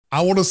I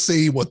want to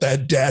see what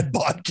that dad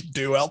bod can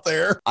do out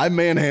there. I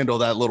manhandle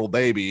that little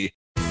baby.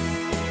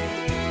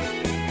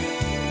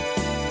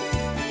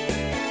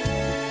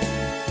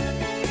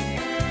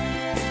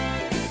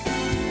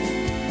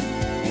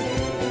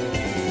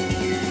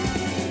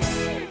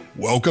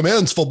 Welcome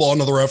in. It's Football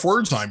and Other F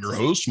Words. I'm your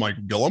host,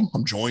 Michael Gillum.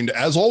 I'm joined,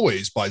 as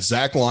always, by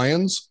Zach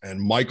Lyons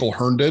and Michael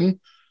Herndon.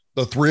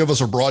 The three of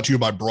us are brought to you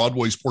by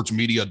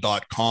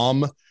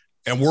BroadwaySportsMedia.com,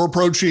 and we're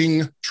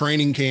approaching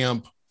training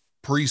camp,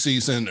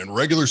 preseason, and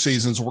regular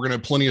season, so we're going to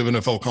have plenty of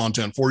NFL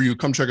content for you.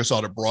 Come check us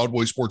out at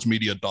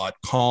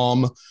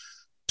BroadwaySportsMedia.com.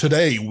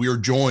 Today, we are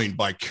joined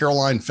by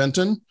Caroline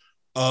Fenton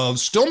of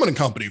Stillman &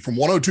 Company from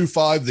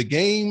 102.5 The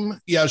Game.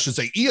 Yeah, I should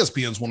say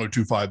ESPN's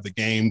 102.5 The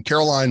Game.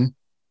 Caroline,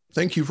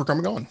 thank you for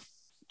coming on.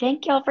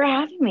 Thank y'all for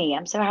having me.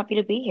 I'm so happy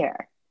to be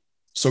here.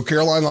 So,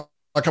 Caroline,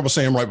 like I was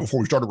saying right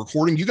before we started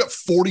recording, you got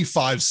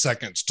 45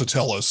 seconds to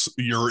tell us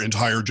your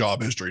entire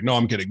job history. No,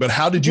 I'm kidding. But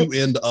how did you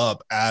end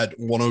up at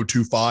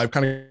 102.5?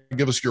 Kind of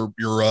give us your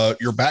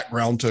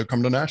background to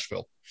come to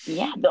Nashville.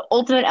 Yeah, the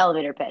ultimate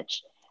elevator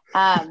pitch.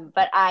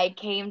 But I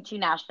came to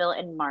Nashville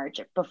in March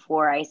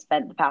before I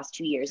spent the past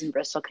 2 years in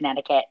Bristol,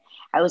 Connecticut.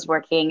 I was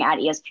working at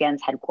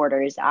ESPN's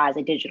headquarters as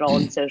a digital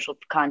and social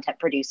content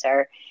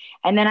producer.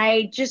 And then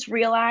I just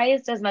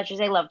realized, as much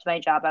as I loved my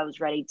job, I was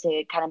ready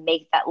to kind of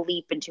make that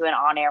leap into an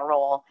on-air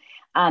role.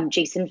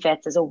 Jason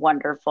Fitz is a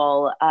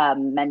wonderful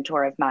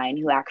mentor of mine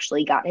who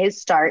actually got his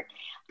start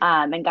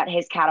and got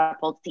his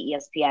catapult to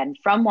ESPN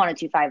from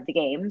 102.5 The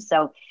Game.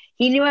 So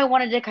he knew I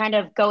wanted to kind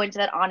of go into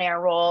that on-air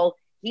role.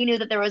 He knew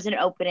that there was an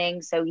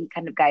opening, so he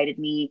kind of guided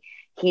me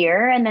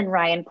here. And then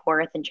Ryan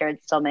Porth and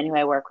Jared Stillman, who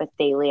I work with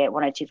daily at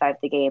 102.5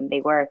 The Game,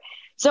 they were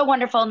so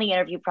wonderful in the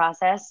interview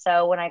process.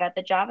 So when I got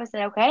the job, I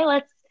said, okay,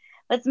 let's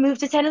move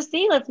to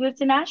Tennessee. Let's move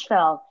to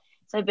Nashville.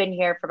 So I've been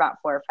here for about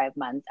 4 or 5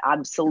 months.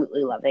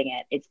 Absolutely loving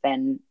it. It's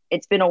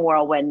been a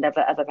whirlwind of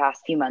the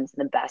past few months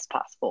in the best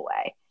possible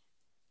way.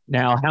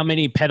 Now, how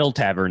many pedal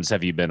taverns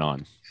have you been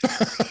on?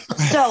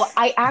 So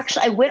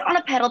I went on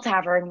a pedal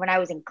tavern when I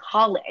was in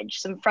college.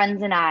 Some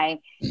friends and I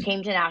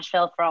came to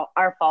Nashville for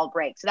our fall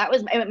break. So that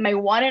was my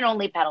one and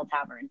only pedal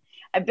tavern.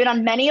 I've been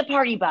on many a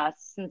party bus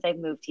since I've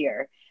moved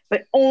here,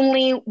 but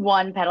only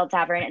one pedal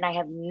tavern, and I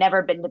have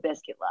never been to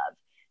Biscuit Love.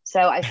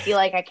 So I feel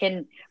like I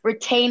can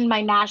retain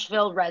my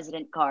Nashville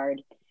resident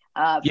card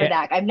for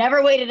that. I've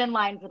never waited in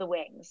line for the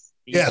wings.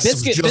 Yes,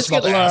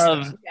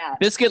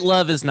 Biscuit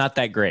Love is not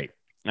that great.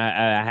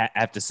 I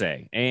have to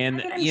say, and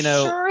I'm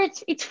sure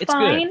it's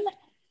fine. Good.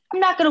 I'm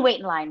not going to wait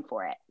in line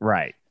for it.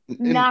 Right.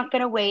 Not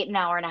going to wait an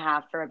hour and a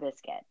half for a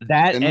biscuit.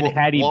 That and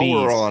Hattie B's.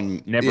 We're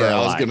on, I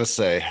was going to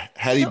say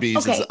Hattie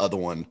B's is the other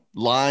one.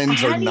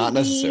 Lines are not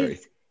necessary.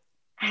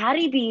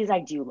 Hattie B's, I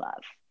do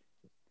love.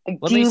 I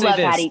do love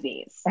Hattie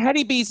B's.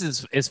 Hattie B's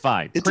is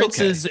fine. It's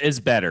Prince's is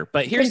better.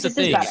 But here's Prince's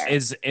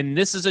the thing: and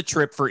this is a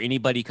trip for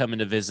anybody coming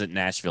to visit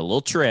Nashville. A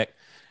little trick.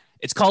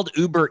 It's called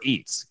Uber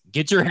Eats.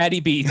 Get your Hattie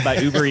B's by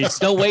Uber Eats.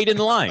 Don't wait in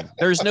line.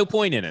 There's no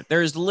point in it.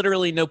 There's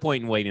literally no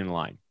point in waiting in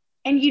line.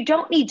 And you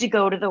don't need to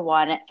go to the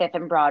one at 5th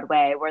and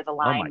Broadway where the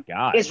line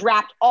is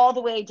wrapped all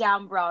the way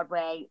down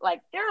Broadway.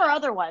 Like, there are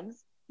other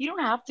ones. You don't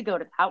have to go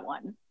to that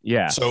one.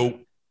 Yeah. So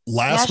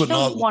last but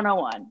not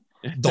 101.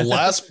 The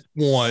last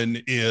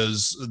one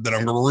is that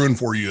I'm going to ruin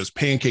for you is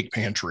Pancake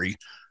Pantry.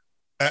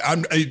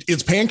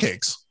 It's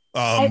pancakes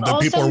that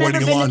people are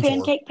waiting in line for.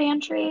 Pancake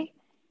Pantry.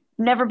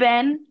 Never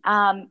been.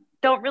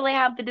 Don't really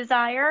have the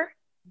desire.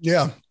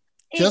 Yeah.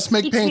 Just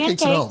make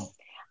pancakes at home.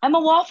 I'm a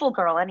waffle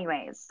girl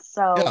anyways.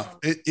 So yeah,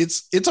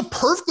 it's a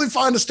perfectly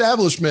fine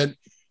establishment.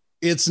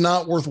 It's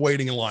not worth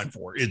waiting in line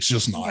for. It's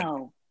just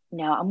not.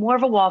 No, I'm more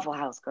of a Waffle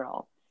House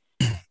girl.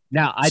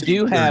 Now, I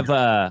do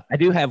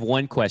have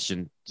one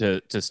question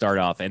to start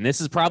off, and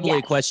this is probably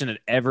a question that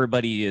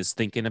everybody is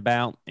thinking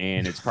about,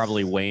 and it's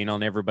probably weighing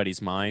on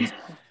everybody's minds.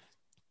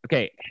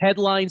 Okay,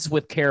 headlines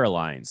with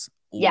Carolines.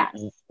 Yes.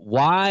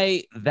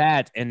 Why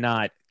that and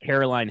not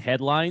Caroline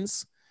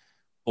Headlines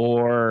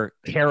or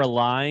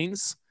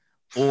Carolines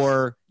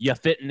or you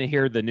fitting to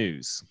hear the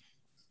news?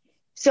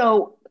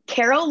 So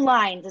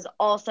Carolines is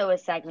also a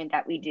segment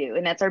that we do,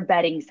 and that's our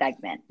betting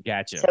segment.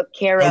 Gotcha. So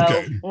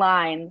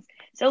Carolines.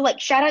 So like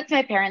shout out to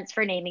my parents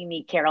for naming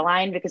me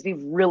Caroline because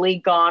we've really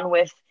gone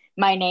with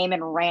my name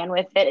and ran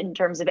with it in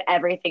terms of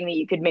everything that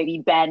you could maybe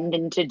bend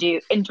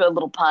into a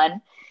little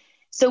pun.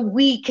 So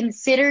we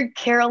considered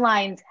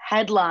Caroline's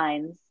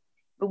Headlines,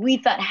 but we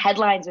thought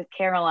Headlines with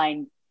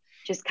Caroline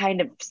just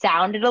kind of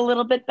sounded a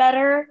little bit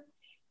better.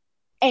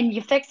 And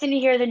you fixing to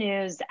hear the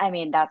news. I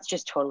mean, that's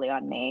just totally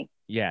on me.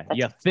 Yeah,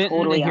 you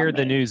fitting to hear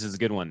the news is a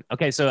good one.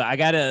 Okay, so I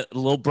got a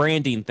little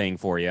branding thing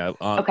for you.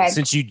 Okay.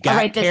 Since you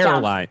got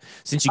Caroline,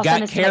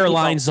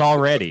 Carolines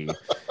already.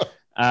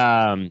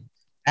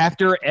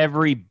 After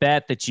every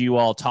bet that you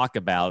all talk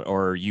about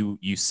or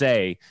you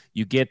say,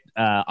 you get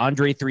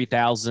Andre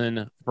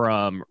 3000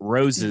 from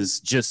Roses,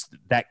 just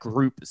that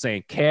group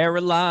saying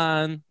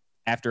Caroline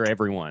after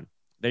everyone.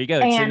 There you go.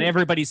 It's in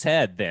everybody's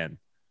head then.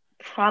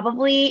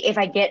 Probably if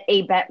I get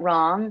a bet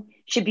wrong,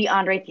 should be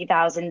Andre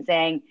 3000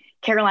 saying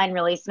Caroline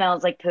really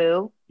smells like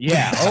poo.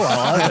 Yeah. Oh,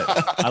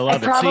 I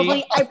love it. I love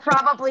it. I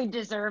probably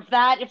deserve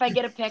that if I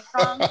get a pick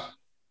wrong.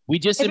 We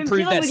just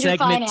improved that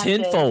segment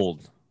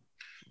tenfold.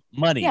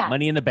 Money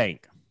in the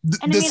bank.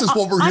 This is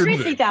what we're here to do.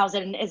 Andre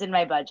 3000 is in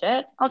my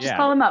budget. I'll just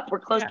call him up. We're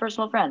close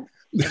personal friends.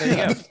 There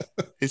you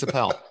go. He's a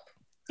pal.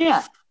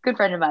 Yeah, good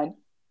friend of mine.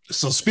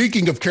 So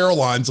speaking of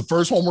Carolines, the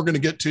first one we're going to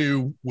get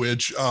to,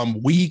 which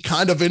we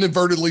kind of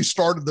inadvertently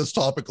started this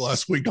topic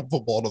last week on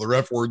Football to the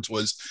Ref Words,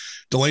 was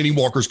Delanie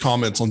Walker's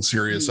comments on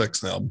Sirius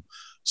XM.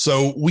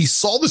 So we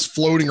saw this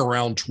floating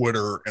around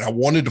Twitter, and I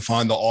wanted to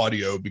find the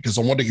audio because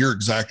I wanted to hear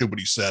exactly what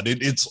he said.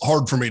 It's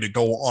hard for me to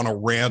go on a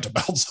rant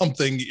about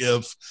something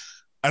if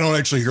I don't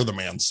actually hear the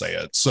man say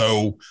it.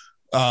 So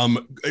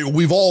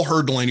we've all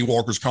heard Delanie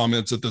Walker's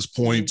comments at this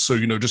point. So,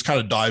 just kind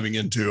of diving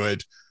into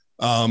it.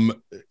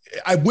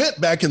 I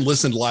went back and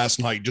listened last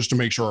night just to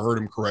make sure I heard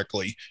him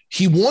correctly.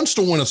 He wants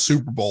to win a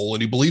Super Bowl,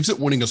 and he believes that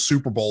winning a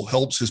Super Bowl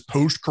helps his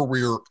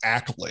post-career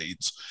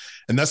accolades.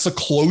 And that's the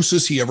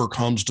closest he ever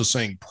comes to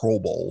saying Pro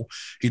Bowl.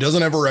 He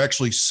doesn't ever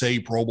actually say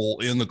Pro Bowl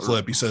in the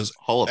clip. He says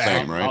Hall of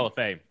Fame, right? Hall of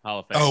Fame.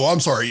 Oh,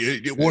 I'm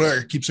sorry. What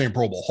I keep saying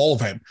Pro Bowl, Hall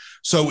of Fame.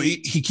 So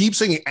he keeps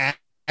saying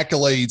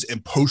accolades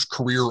and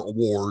post-career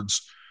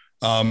awards.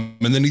 And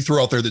then he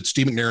threw out there that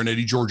Steve McNair and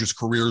Eddie George's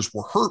careers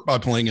were hurt by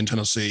playing in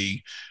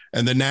Tennessee.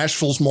 And then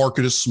Nashville's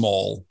market is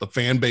small. The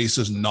fan base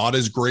is not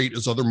as great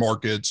as other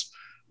markets.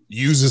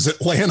 Uses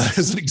Atlanta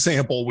as an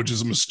example, which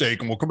is a mistake.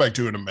 And we'll come back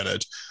to it in a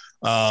minute.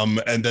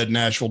 And then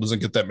Nashville doesn't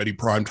get that many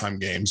primetime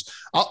games.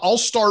 I'll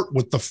start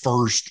with the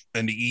first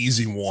and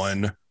easy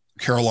one.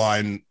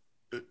 Caroline,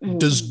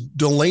 does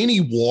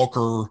Delanie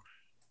Walker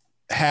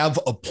have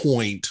a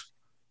point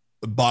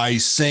by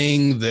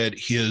saying that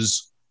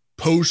his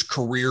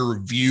post-career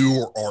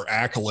view or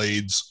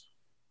accolades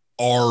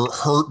are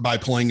hurt by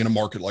playing in a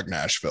market like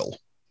Nashville?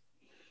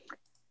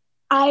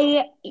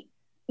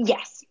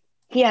 Yes,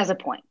 he has a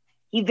point.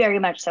 He very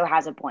much so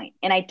has a point.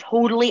 And I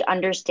totally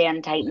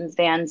understand Titans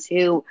fans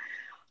who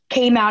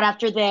came out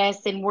after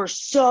this and were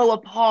so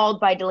appalled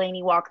by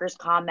Delanie Walker's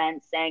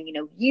comments saying,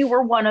 you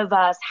were one of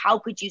us. How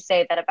could you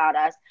say that about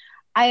us?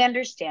 I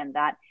understand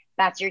that.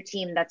 That's your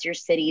team. That's your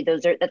city.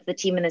 That's the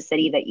team in the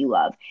city that you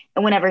love.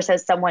 And whenever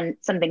says someone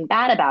something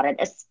bad about it,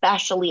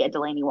 especially a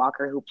Delanie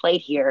Walker who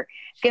played here,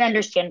 can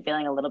understand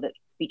feeling a little bit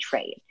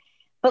betrayed.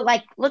 But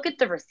look at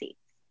the receipts.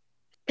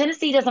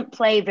 Tennessee doesn't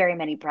play very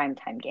many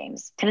primetime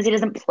games. Tennessee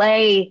doesn't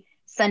play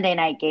Sunday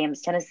night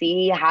games.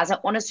 Tennessee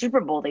hasn't won a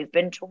Super Bowl. They've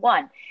been to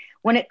one.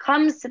 When it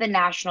comes to the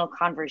national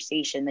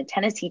conversation, the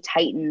Tennessee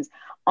Titans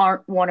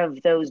aren't one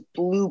of those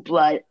blue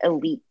blood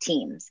elite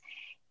teams.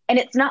 And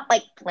it's not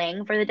like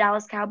playing for the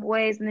Dallas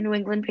Cowboys and the New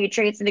England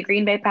Patriots and the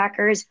Green Bay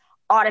Packers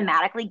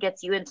automatically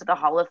gets you into the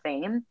Hall of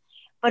Fame,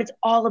 but it's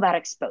all about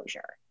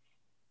exposure.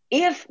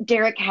 If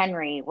Derrick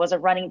Henry was a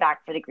running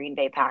back for the Green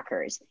Bay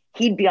Packers,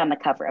 he'd be on the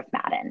cover of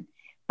Madden.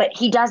 But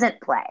he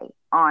doesn't play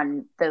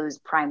on those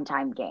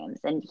primetime games,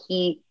 and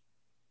he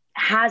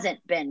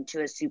hasn't been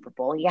to a Super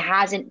Bowl. He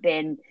hasn't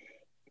been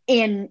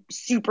in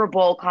Super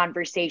Bowl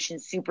conversation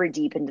super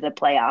deep into the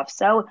playoffs.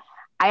 So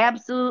I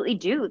absolutely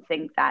do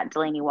think that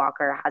Delanie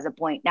Walker has a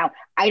point. Now,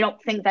 I don't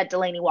think that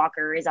Delanie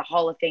Walker is a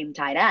Hall of Fame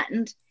tight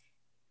end.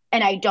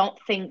 And I don't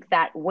think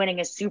that winning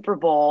a Super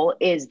Bowl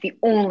is the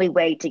only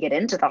way to get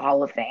into the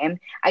Hall of Fame.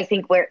 I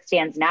think where it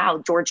stands now,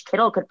 George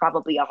Kittle could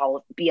probably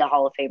be a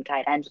Hall of Fame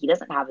tight end. He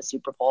doesn't have a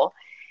Super Bowl.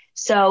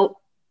 So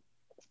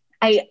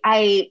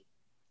I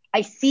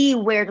see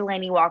where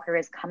Delanie Walker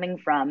is coming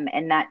from,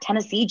 and that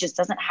Tennessee just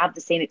doesn't have the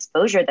same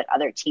exposure that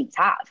other teams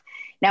have.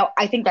 Now,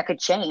 I think that could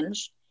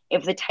change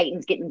if the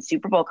Titans get in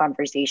Super Bowl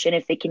conversation,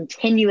 if they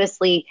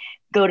continuously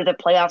go to the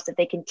playoffs, if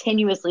they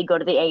continuously go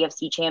to the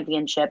AFC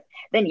Championship,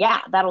 then yeah,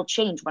 that'll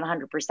change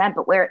 100%.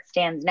 But where it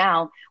stands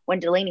now, when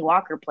Delanie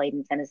Walker played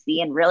in Tennessee,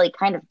 and really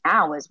kind of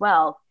now as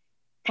well,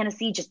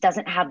 Tennessee just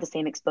doesn't have the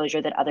same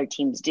exposure that other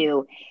teams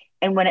do.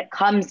 And when it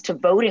comes to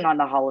voting on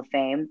the Hall of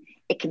Fame,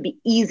 it can be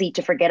easy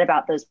to forget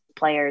about those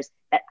players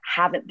that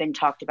haven't been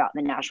talked about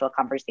in the national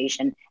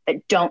conversation,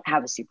 that don't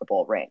have a Super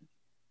Bowl ring.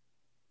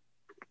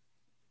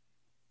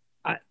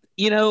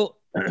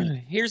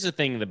 Here's the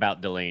thing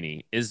about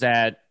Delanie is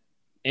that,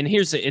 and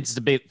it's the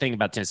big thing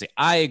about Tennessee.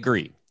 I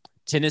agree.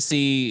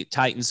 Tennessee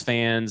Titans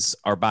fans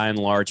are by and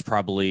large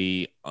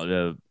probably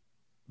the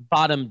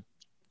bottom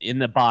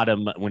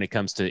when it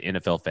comes to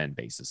NFL fan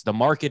bases. The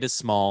market is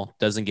small,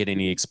 doesn't get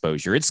any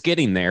exposure. It's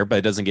getting there, but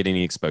it doesn't get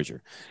any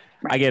exposure.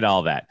 Right. I get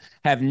all that.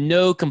 Have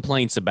no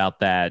complaints about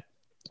that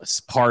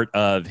as part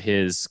of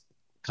his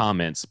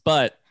comments.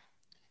 But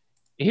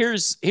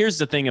here's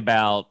the thing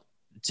about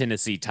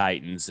Tennessee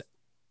Titans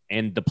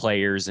and the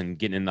players and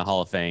getting in the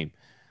Hall of Fame.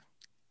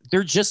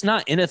 They're just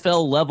not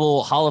NFL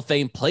level Hall of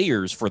Fame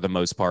players for the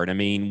most part. I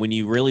mean, when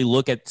you really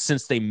look at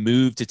since they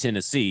moved to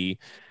Tennessee,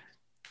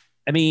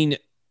 I mean,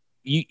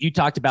 you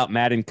talked about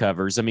Madden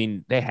covers. I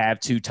mean, they have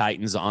two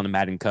Titans on the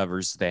Madden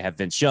covers. They have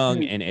Vince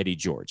Young and Eddie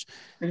George.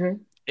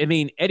 Mm-hmm. I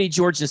mean, Eddie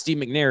George and Steve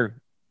McNair,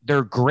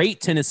 they're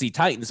great Tennessee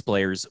Titans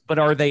players, but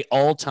are they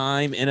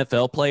all-time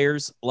NFL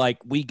players?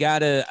 We got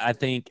to, I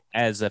think,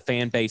 as a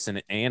fan base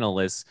and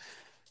analysts,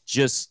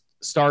 just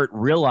start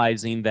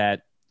realizing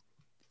that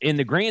in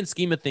the grand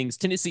scheme of things,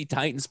 Tennessee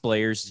Titans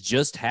players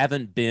just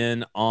haven't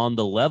been on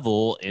the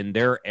level in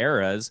their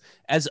eras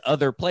as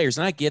other players.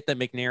 And I get that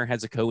McNair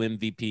has a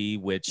co-MVP,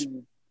 which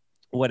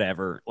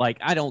whatever, like,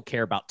 I don't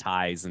care about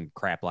ties and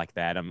crap like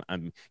that.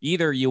 I'm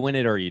either you win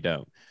it or you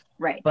don't.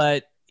 Right.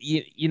 But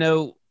you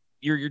know,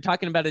 you're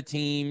talking about a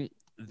team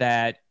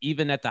that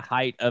even at the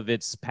height of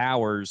its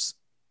powers,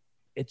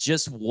 it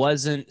just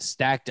wasn't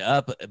stacked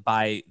up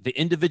by the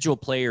individual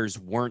players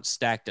weren't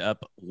stacked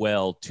up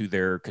well to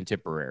their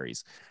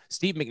contemporaries.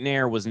 Steve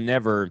McNair was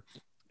never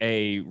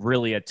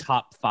really a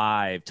top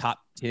 5, top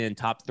 10,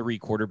 top 3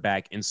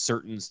 quarterback in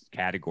certain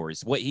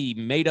categories. What he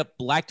made up,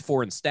 lacked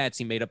for in stats,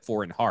 he made up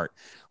for in heart.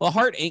 Well,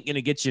 heart ain't going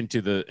to get you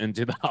into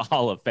the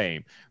Hall of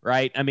Fame,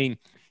 right? I mean,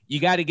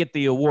 you got to get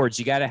the awards,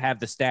 you got to have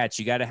the stats,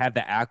 you got to have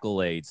the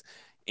accolades.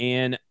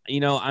 And, you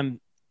know,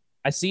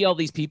 I see all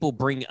these people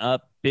bring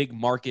up big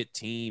market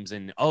teams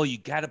and, oh, you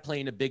got to play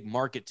in a big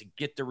market to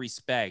get the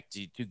respect,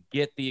 to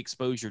get the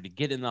exposure, to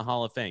get in the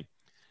Hall of Fame.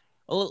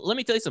 Well, let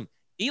me tell you something.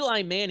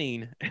 Eli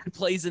Manning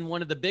plays in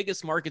one of the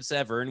biggest markets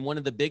ever and one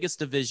of the biggest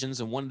divisions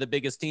and one of the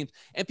biggest teams.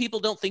 And people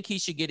don't think he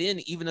should get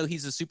in, even though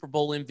he's a Super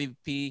Bowl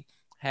MVP,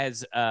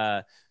 has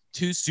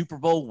 2 Super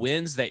Bowl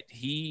wins that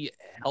he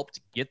helped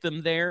get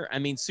them there. I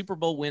mean, Super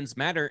Bowl wins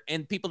matter,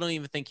 and people don't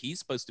even think he's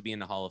supposed to be in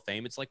the Hall of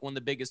Fame. It's like one of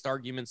the biggest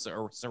arguments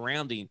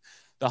surrounding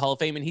the Hall of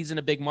Fame, and he's in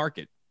a big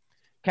market.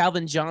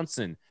 Calvin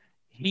Johnson,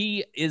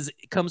 he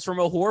comes from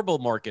a horrible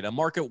market, a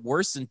market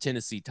worse than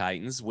Tennessee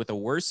Titans, with a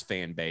worse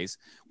fan base,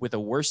 with a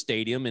worse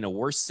stadium in a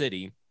worse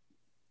city,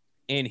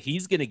 and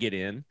he's going to get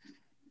in.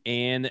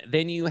 And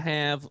then you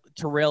have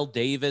Terrell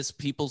Davis.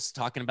 People's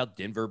talking about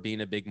Denver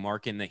being a big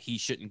market and that he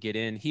shouldn't get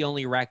in. He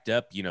only racked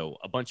up, you know,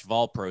 a bunch of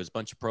All-Pros, a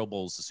bunch of Pro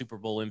Bowls, a Super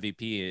Bowl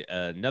MVP,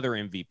 another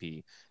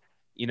MVP.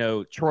 You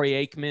know, Troy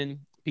Aikman,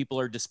 people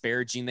are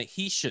disparaging that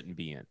he shouldn't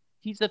be in.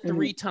 He's a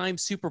 3-time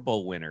Super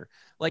Bowl winner.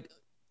 Like,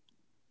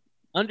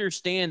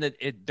 understand that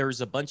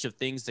there's a bunch of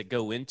things that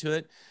go into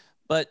it,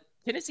 but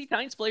Tennessee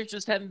Titans players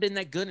just haven't been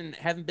that good and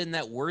haven't been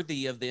that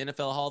worthy of the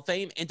NFL Hall of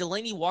Fame. And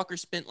Delaney Walker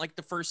spent like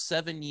the first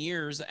 7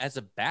 years as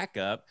a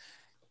backup.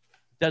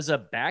 Does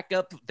a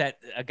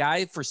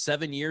guy for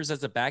 7 years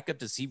as a backup,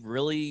 does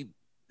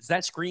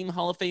that scream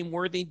Hall of Fame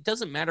worthy?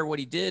 Doesn't matter what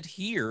he did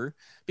here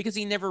because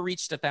he never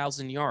reached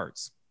 1,000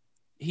 yards.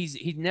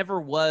 He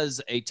never was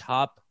a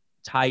top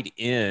tight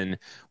end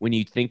when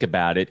you think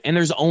about it. And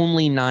there's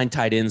only 9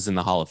 tight ends in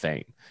the Hall of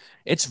Fame.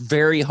 It's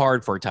very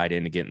hard for a tight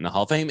end to get in the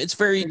Hall of Fame. It's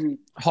very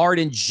hard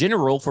in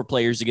general for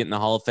players to get in the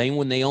Hall of Fame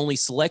when they only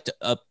select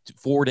up to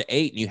 4 to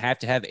 8 and you have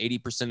to have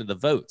 80% of the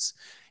votes.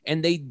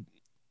 And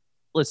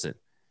listen,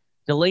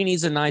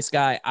 Delaney's a nice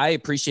guy. I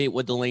appreciate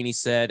what Delaney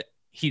said.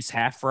 He's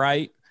half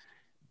right.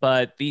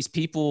 But these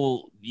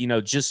people, you know,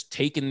 just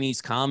taking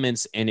these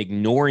comments and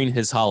ignoring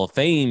his Hall of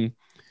Fame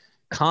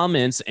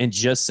comments and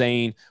just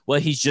saying, well,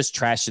 he's just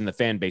trashing the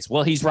fan base.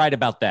 Well, he's right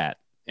about that.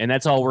 And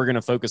that's all we're going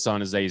to focus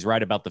on is that he's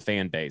right about the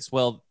fan base.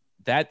 Well,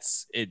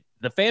 that's it.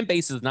 The fan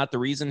base is not the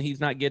reason he's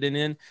not getting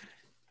in.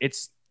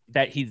 It's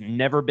that he's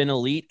never been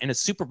elite, and a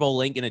Super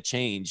Bowl ain't going to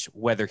change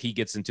whether he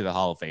gets into the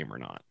Hall of Fame or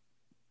not.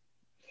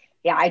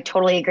 Yeah, I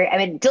totally agree. I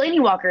mean, Delaney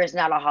Walker is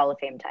not a Hall of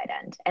Fame tight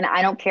end, and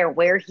I don't care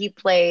where he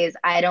plays.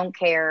 I don't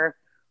care.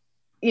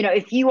 You know,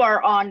 if you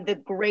are on if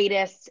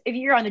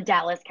you're on the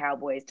Dallas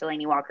Cowboys,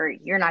 Delaney Walker,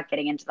 you're not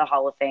getting into the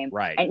Hall of Fame.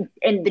 Right.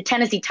 And the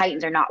Tennessee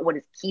Titans are not what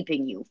is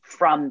keeping you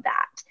from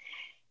that.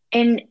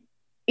 And,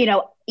 you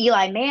know,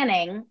 Eli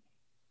Manning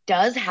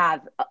does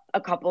have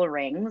a couple of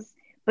rings,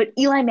 but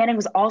Eli Manning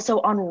was also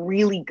on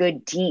really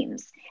good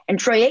teams. And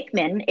Troy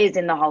Aikman is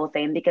in the Hall of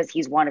Fame because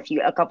he's won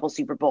a couple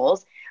Super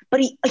Bowls,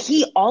 but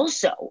he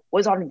also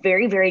was on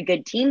very, very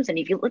good teams. And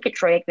if you look at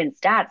Troy Aikman's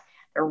stats,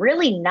 they're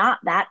really not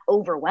that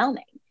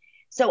overwhelming.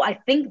 So I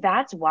think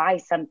that's why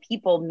some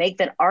people make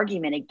that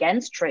argument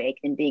against Troy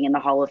Aikman being in the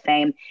Hall of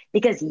Fame,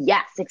 because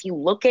yes, if you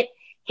look at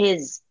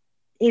his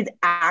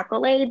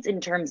accolades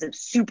in terms of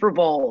Super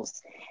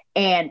Bowls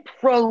and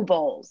Pro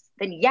Bowls,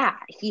 then yeah,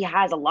 he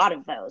has a lot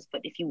of those.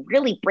 But if you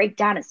really break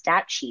down a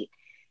stat sheet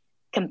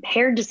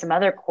compared to some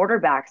other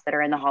quarterbacks that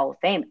are in the Hall of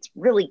Fame, it's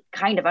really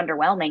kind of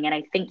underwhelming. And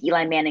I think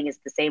Eli Manning is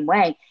the same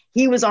way.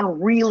 He was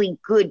on really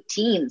good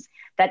teams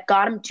that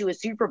got him to a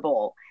Super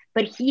Bowl.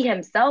 But he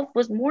himself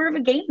was more of a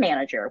game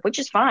manager, which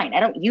is fine.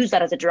 I don't use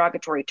that as a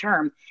derogatory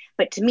term,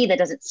 but to me, that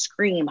doesn't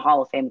scream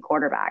Hall of Fame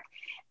quarterback.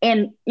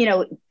 And, you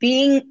know,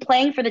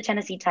 playing for the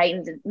Tennessee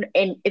Titans,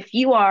 and if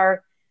you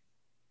are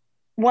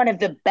one of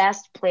the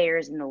best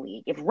players in the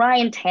league, if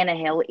Ryan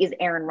Tannehill is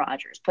Aaron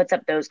Rodgers, puts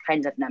up those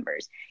kinds of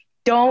numbers,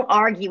 don't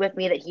argue with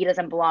me that he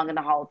doesn't belong in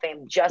the Hall of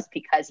Fame just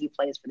because he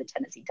plays for the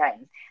Tennessee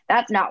Titans.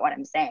 That's not what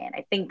I'm saying.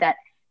 I think that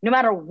no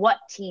matter what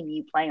team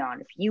you play on,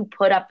 if you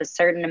put up a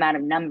certain amount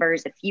of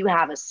numbers, if you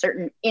have a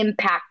certain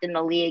impact in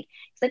the league,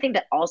 because I think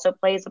that also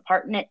plays a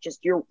part in it,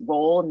 just your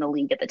role in the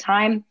league at the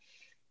time,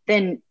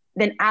 then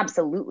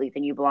absolutely,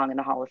 then you belong in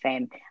the Hall of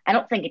Fame. I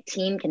don't think a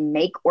team can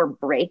make or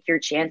break your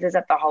chances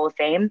at the Hall of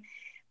Fame,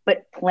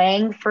 but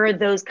playing for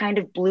those kind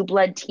of blue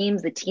blood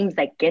teams, the teams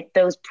that get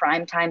those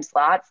primetime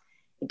slots,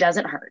 It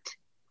doesn't hurt.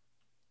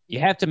 You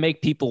have to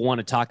make people want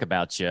to talk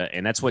about you,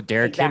 and that's what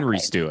Derrick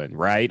Henry's doing,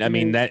 right? Mm-hmm. I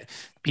mean, that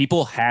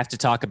people have to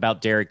talk about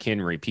Derrick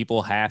Henry.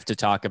 People have to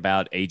talk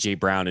about A.J.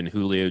 Brown and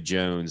Julio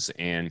Jones.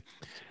 And,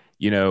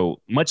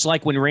 much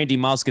like when Randy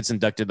Moss gets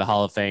inducted to the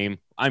Hall of Fame,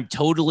 I'm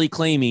totally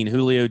claiming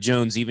Julio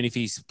Jones, even if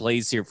he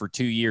plays here for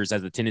 2 years,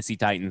 as a Tennessee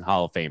Titans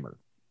Hall of Famer.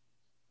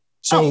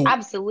 So,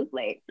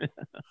 absolutely.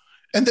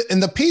 And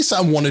the piece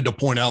I wanted to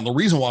point out, and the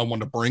reason why I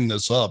wanted to bring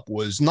this up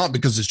was not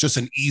because it's just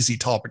an easy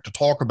topic to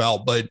talk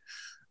about, but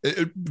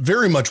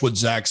very much what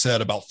Zach said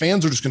about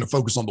fans are just going to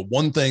focus on the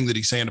one thing that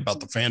he's saying about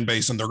the fan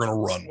base, and they're going to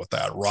run with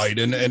that, right?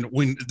 And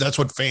that's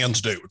what fans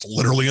do. It's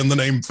literally in the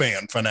name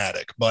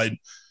fanatic. But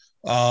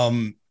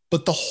the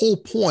whole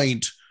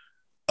point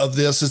of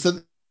this is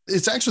that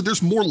it's actually,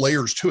 there's more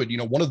layers to it.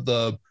 One of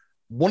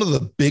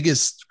the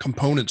biggest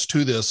components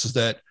to this is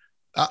that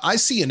I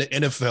see an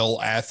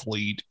NFL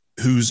athlete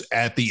who's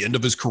at the end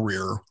of his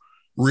career,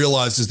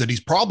 realizes that he's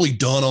probably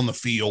done on the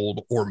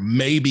field, or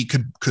maybe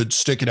could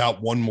stick it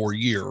out one more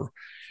year,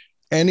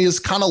 and is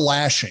kind of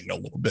lashing a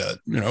little bit,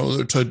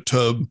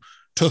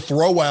 to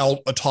throw out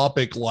a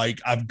topic like,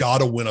 I've got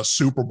to win a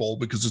Super Bowl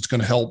because it's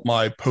going to help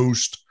my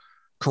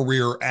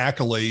post-career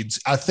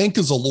accolades, I think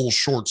is a little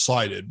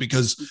short-sighted,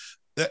 because,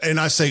 and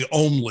I say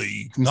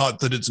only, not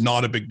that it's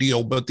not a big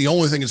deal, but the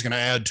only thing it's going to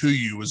add to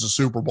you is a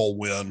Super Bowl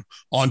win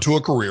onto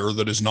a career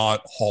that is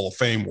not Hall of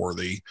Fame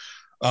worthy.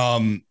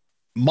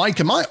 Mike,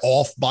 am I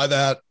off by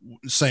that,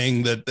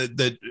 saying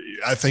that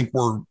I think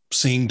we're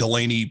seeing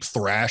Delaney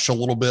thrash a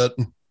little bit?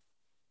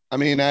 I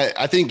mean,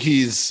 I think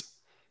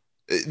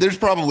there's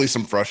probably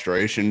some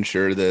frustration,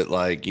 sure, that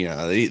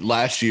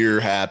last year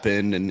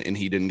happened and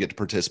he didn't get to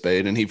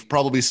participate, and he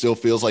probably still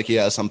feels like he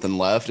has something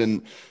left.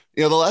 And,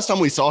 the last time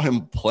we saw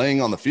him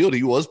playing on the field,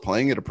 he was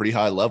playing at a pretty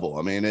high level.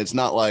 I mean, it's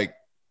not like,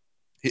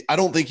 I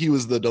don't think he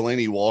was the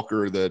Delaney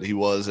Walker that he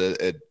was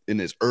in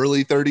his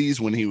early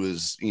 30s when he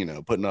was,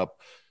 putting up,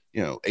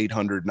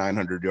 800,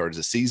 900 yards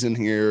a season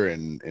here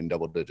and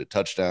double-digit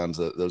touchdowns,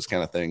 those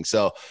kind of things.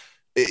 So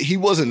he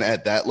wasn't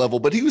at that level,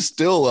 but he was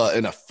still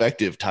an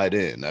effective tight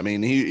end. I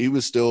mean, he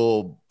was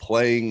still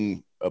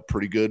playing a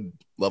pretty good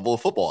level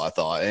of football, I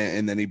thought.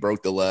 And then he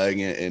broke the leg,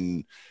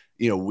 and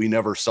we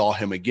never saw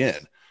him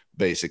again,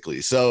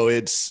 basically. So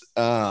it's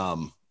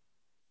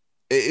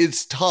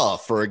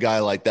tough for a guy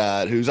like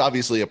that, who's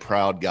obviously a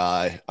proud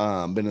guy,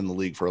 been in the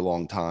league for a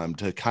long time,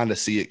 to kind of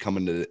see it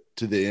coming to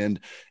the end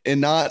and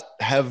not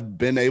have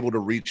been able to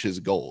reach his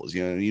goals.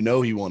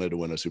 He wanted to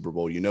win a Super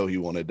Bowl. He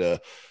wanted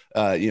to,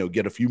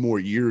 get a few more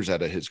years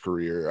out of his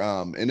career.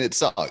 And it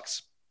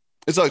sucks.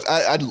 It sucks.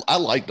 I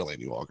like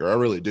Delaney Walker. I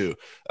really do.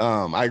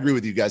 I agree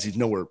with you guys. He's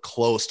nowhere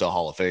close to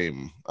Hall of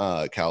Fame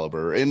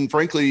caliber. And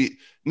frankly,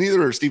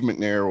 neither are Steve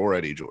McNair or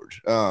Eddie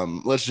George.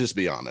 Let's just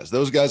be honest.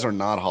 Those guys are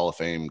not Hall of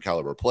Fame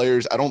caliber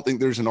players. I don't think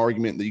there's an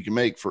argument that you can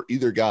make for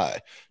either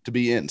guy to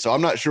be in. So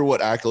I'm not sure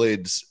what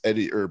accolades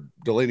Eddie or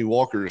Delaney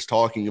Walker is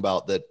talking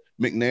about that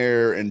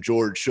McNair and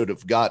George should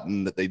have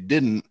gotten that they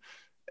didn't.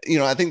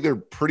 I think they're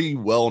pretty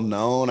well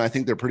known. I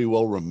think they're pretty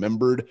well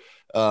remembered.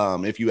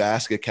 If you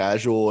ask a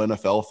casual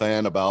NFL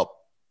fan about,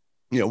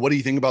 what do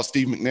you think about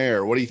Steve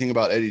McNair? What do you think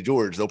about Eddie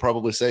George? They'll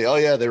probably say, oh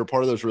yeah, they were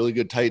part of those really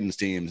good Titans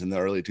teams in the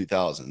early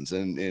 2000s.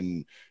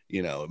 And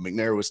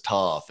McNair was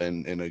tough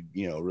and a,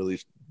 really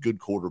good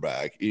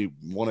quarterback. He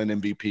won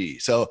an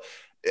MVP. So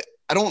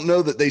I don't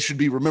know that they should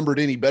be remembered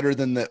any better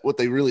than what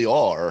they really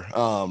are,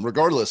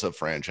 regardless of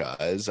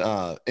franchise.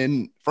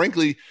 And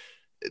frankly,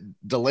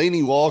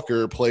 Delaney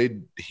Walker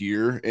played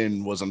here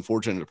and was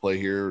unfortunate to play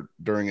here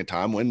during a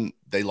time when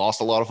they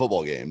lost a lot of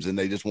football games and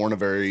they just weren't a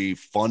very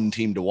fun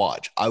team to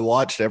watch. I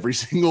watched every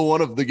single one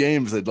of the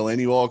games that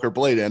Delaney Walker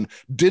played in,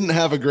 didn't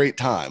have a great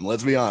time.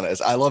 Let's be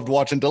honest. I loved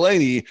watching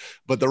Delaney,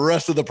 but the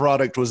rest of the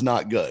product was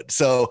not good.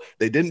 So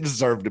they didn't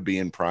deserve to be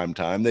in prime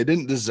time. They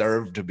didn't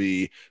deserve to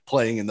be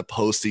playing in the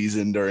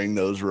postseason during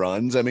those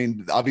runs. I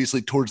mean,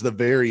 obviously towards the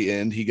very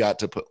end, he got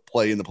to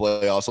play in the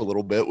playoffs a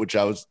little bit, which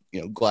I was,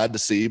 glad to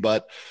see,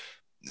 but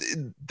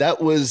that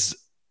was,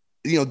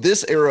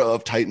 this era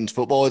of Titans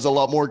football is a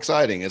lot more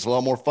exciting. It's a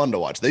lot more fun to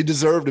watch. They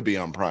deserve to be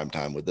on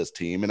primetime with this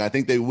team. And I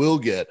think they will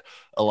get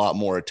a lot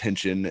more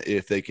attention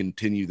if they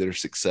continue their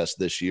success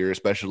this year,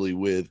 especially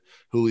with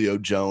Julio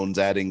Jones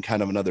adding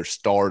kind of another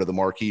star to the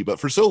marquee. But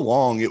for so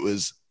long,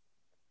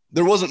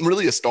 there wasn't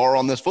really a star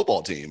on this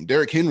football team.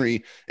 Derrick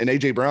Henry and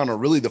A.J. Brown are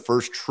really the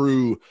first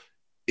true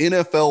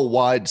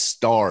NFL-wide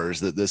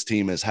stars that this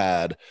team has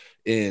had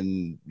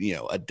in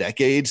a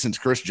decade, since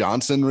Chris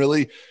Johnson,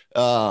 really.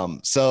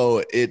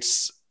 So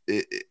it's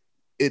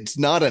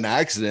not an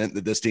accident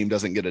that this team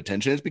doesn't get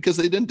attention. It's because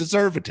they didn't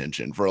deserve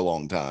attention for a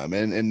long time,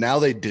 and now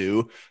they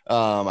do.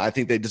 I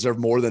think they deserve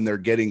more than they're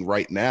getting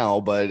right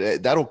now,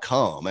 but that'll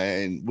come,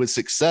 and with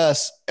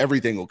success,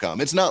 everything will come.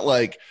 It's not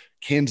like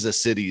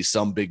Kansas City,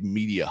 some big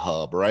media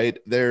hub, right?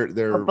 They're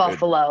or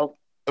Buffalo.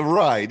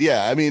 Right.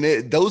 Yeah. I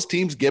mean, those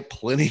teams get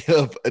plenty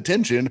of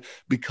attention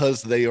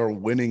because they are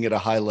winning at a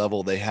high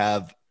level. They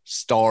have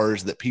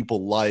stars that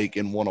people like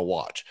and want to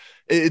watch.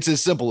 It's as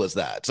simple as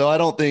that. So I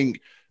don't think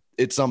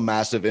it's some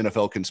massive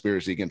NFL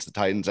conspiracy against the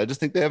Titans. I just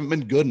think they haven't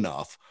been good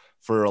enough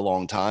for a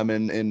long time,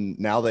 and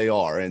now they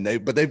are,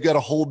 but they've got to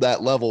hold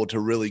that level to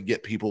really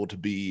get people to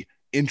be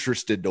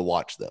interested to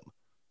watch them.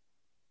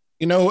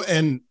 You know,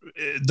 and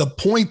the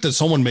point that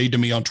someone made to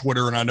me on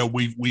Twitter, and I know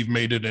we've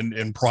made it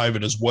in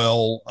private as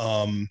well.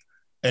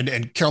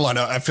 And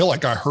Carolina, I feel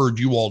like I heard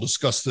you all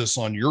discuss this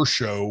on your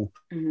show,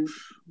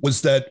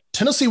 was that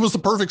Tennessee was the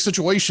perfect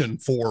situation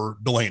for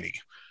Delaney.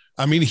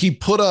 I mean, he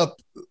put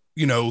up,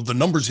 you know, the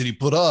numbers that he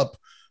put up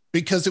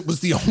because it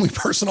was the only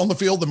person on the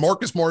field that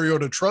Marcus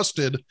Mariota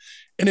trusted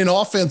in an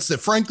offense that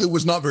frankly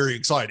was not very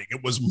exciting.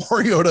 It was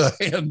Mariota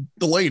and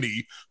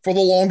Delaney for the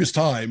longest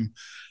time.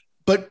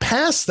 But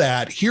past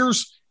that,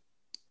 here's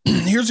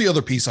the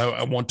other piece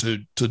I want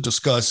to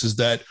discuss is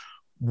that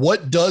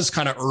what does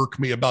kind of irk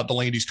me about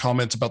Delaney's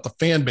comments about the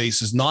fan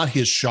base is not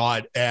his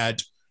shot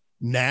at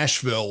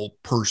Nashville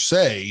per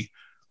se,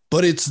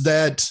 but it's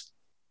that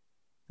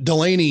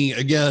Delaney,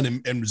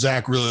 again, and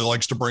Zach really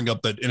likes to bring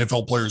up that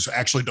NFL players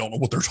actually don't know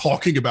what they're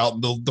talking about.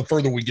 And the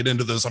further we get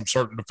into this, I'm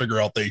starting to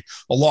figure out a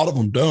lot of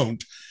them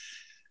don't,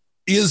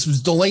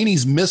 is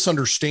Delaney's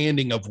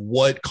misunderstanding of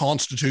what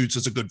constitutes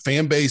as a good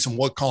fan base and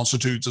what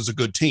constitutes as a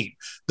good team.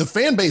 The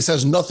fan base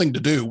has nothing to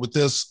do with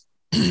this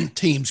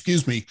team,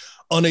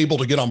 unable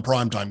to get on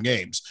primetime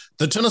games.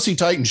 The Tennessee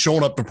Titans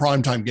showing up to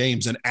primetime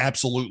games and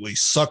absolutely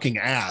sucking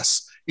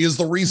ass is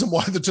the reason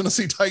why the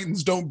Tennessee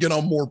Titans don't get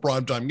on more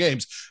primetime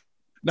games.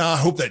 Now, I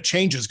hope that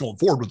changes going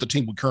forward with the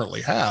team we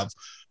currently have.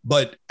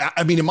 But,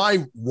 I mean, am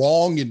I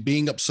wrong in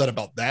being upset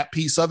about that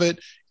piece of it?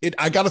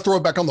 I got to throw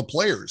it back on the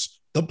players.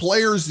 The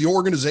players, the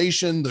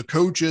organization, the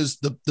coaches,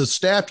 the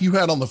staff you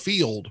had on the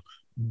field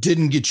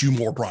didn't get you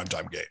more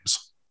primetime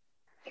games.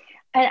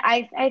 And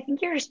I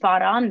think you're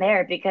spot on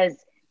there because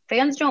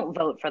fans don't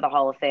vote for the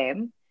Hall of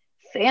Fame.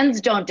 Fans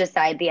don't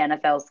decide the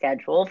NFL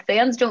schedule.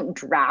 Fans don't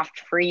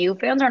draft for you.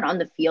 Fans aren't on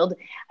the field.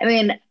 I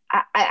mean,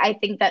 I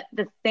think that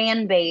the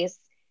fan base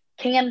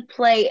can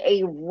play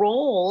a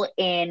role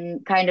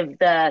in kind of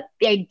the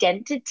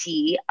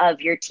identity of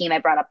your team. I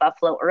brought up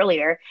Buffalo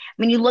earlier. I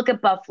mean, you look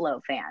at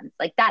Buffalo fans,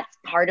 like that's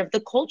part of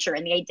the culture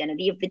and the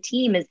identity of the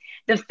team is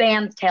the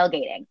fans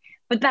tailgating.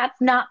 But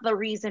that's not the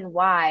reason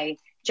why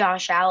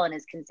Josh Allen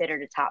is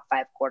considered a top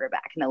 5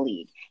 quarterback in the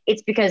league.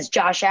 It's because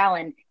Josh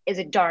Allen is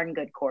a darn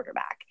good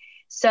quarterback.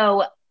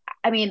 So,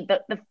 I mean,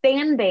 the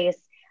fan base,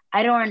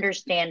 I don't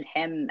understand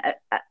him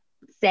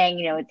saying,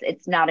 you know,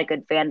 it's not a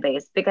good fan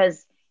base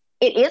because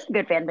it is a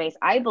good fan base.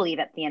 I believe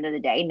at the end of the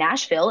day,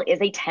 Nashville is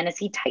a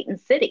Tennessee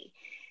Titans city.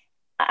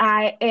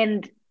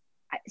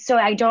 So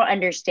I don't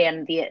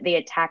understand the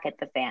attack at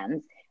the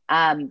fans.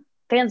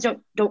 Fans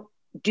don't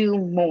do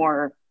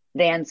more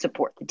than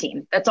support the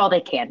team. That's all they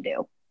can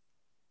do.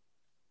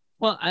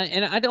 Well,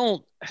 I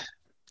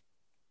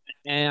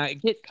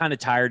get kind of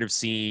tired of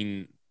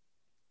seeing.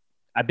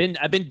 I've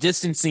been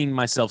distancing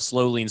myself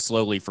slowly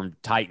from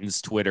Titans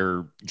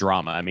Twitter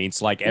drama. I mean,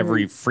 it's like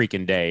every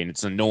freaking day, and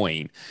it's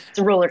annoying. It's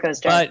a roller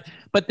coaster.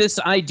 But this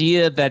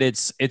idea that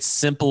it's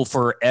simple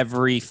for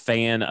every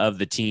fan of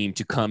the team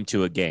to come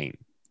to a game,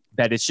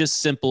 that it's just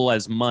simple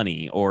as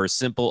money or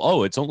simple.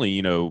 Oh, it's only,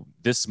 you know,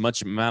 this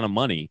much amount of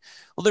money.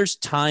 Well, there's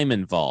time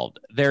involved.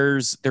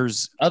 There's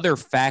other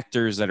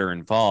factors that are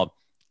involved.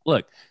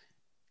 Look,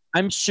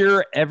 I'm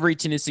sure every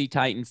Tennessee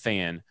Titan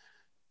fan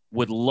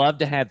would love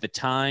to have the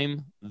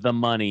time, the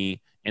money,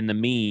 and the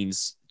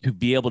means to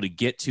be able to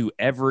get to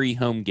every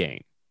home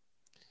game.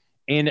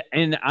 And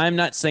I'm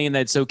not saying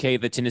that it's okay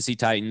that Tennessee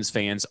Titans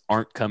fans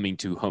aren't coming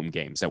to home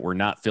games, that we're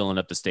not filling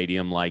up the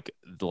stadium like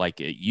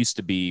it used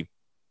to be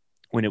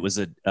when it was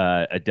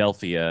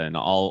Adelphia and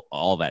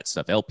all that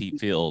stuff, LP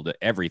Field,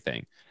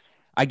 everything.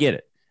 I get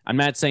it. I'm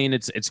not saying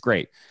it's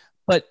great.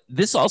 But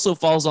this also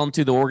falls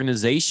onto the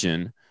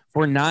organization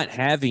for not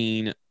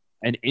having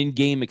an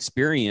in-game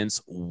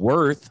experience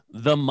worth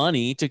the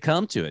money to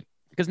come to it.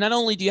 Because not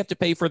only do you have to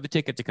pay for the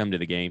ticket to come to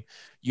the game,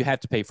 you have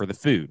to pay for the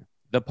food,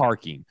 the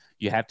parking.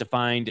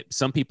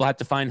 Some people have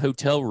to find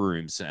hotel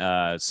rooms.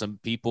 Some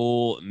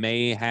people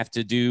may have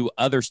to do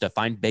other stuff,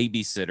 find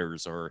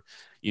babysitters or,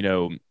 you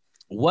know,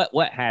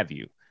 what have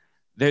you.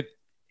 That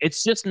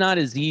it's just not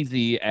as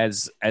easy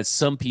as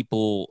some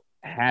people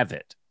have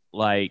it.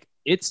 Like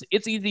it's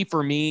easy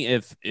for me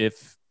if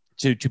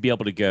to be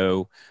able to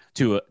go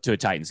to a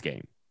Titans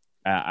game.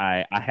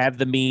 I have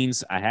the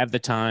means. I have the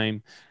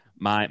time.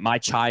 My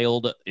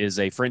child is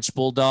a French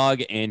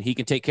bulldog, and he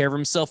can take care of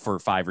himself for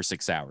 5 or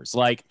 6 hours.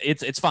 Like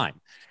it's fine.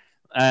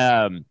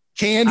 Can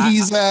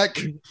he, Zach?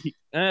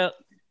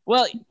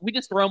 Well, we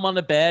just throw him on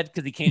the bed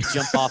because he can't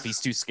jump off.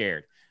 He's too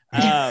scared.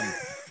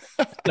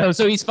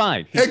 So he's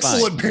fine.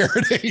 Excellent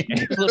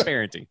parenting. Excellent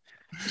parenting.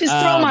 Just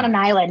throw him on an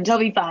island. He'll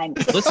be fine.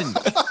 Listen,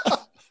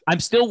 I'm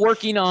still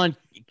working on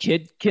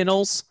kid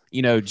kennels.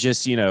 You know,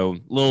 just, you know,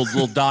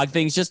 little dog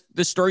things.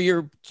 Just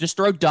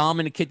throw Dom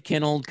in a kid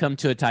kennel and come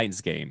to a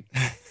Titans game.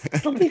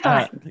 He'll be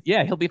fine.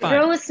 Yeah, he'll be fine.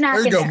 Throw a snack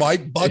there you in go, there.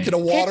 Mike. Bucket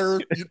of water.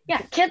 Yeah,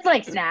 kids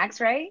like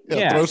snacks, right?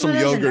 Yeah, throw some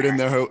yogurt in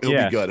there. He'll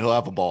be good. He'll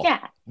have a ball.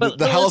 Yeah.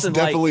 The house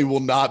definitely will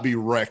not be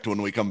wrecked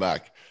when we come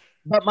back.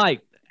 But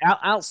Mike,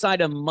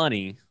 outside of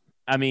money,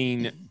 I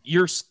mean,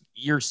 your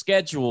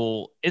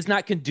schedule is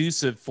not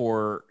conducive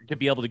to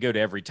be able to go to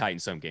every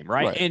Titans home game,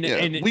 right?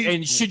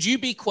 And should you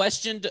be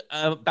questioned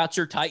about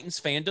your Titans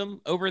fandom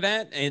over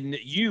that? And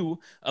you,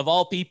 of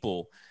all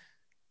people,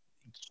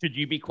 should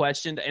you be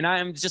questioned? And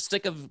I'm just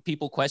sick of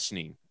people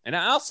questioning. And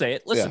I'll say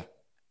it. Listen,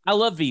 I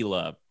love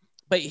V-Love,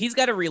 but he's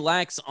got to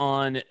relax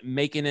on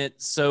making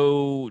it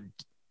so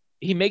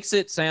he makes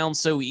it sound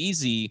so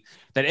easy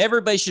that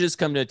everybody should just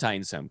come to a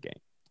Titans home game.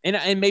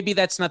 And maybe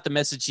that's not the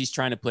message he's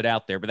trying to put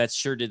out there, but that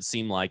sure did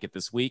seem like it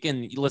this week.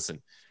 And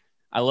listen,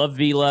 I love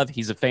V-Love.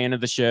 He's a fan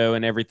of the show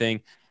and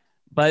everything,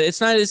 but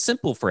it's not as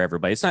simple for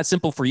everybody. It's not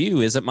simple for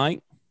you, is it,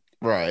 Mike?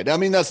 Right. I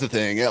mean, that's the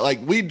thing. Like,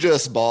 we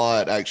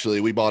bought a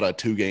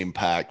 2-game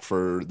pack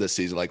for this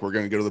season. Like, we're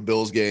going to go to the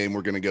Bills game.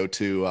 We're going to go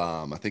to,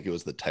 I think it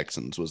was the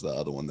Texans was the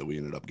other one that we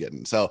ended up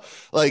getting. So,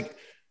 like,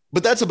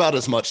 but that's about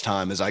as much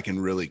time as I can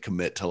really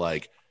commit to,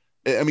 like,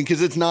 I mean,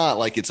 because it's not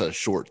like it's a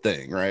short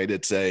thing, right?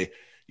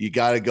 You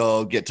got to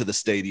go get to the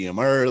stadium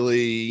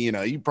early. You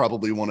know, you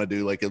probably want to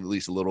do like at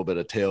least a little bit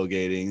of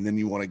tailgating. And then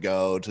you want to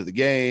go to the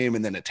game,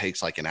 and then it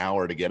takes like an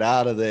hour to get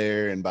out of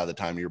there. And by the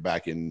time you're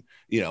back in,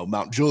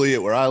 Mount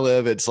Juliet, where I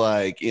live, it's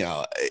like,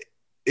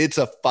 it's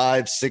a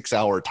 5-6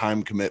 hour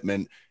time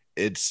commitment.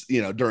 It's,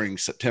 during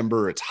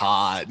September, it's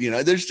hot,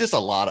 there's just a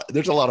lot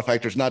of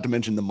factors, not to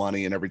mention the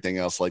money and everything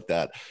else like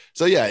that.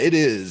 So yeah,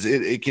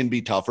 it can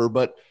be tougher,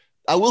 but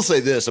I will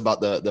say this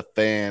about the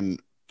fan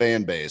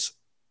base.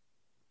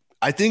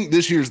 I think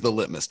this year's the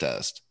litmus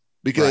test,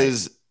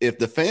 because if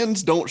the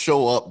fans don't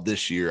show up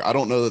this year, I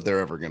don't know that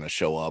they're ever going to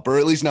show up, or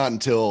at least not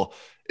until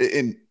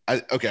let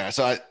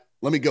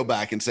me go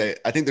back and say,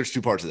 I think there's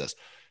two parts of this.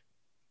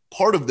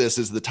 Part of this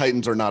is the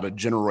Titans are not a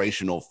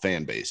generational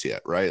fan base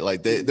yet, right?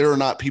 Like there are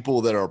not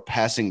people that are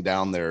passing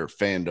down their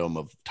fandom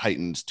of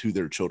Titans to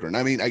their children.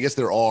 I mean, I guess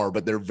there are,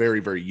 but they're very,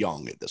 very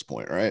young at this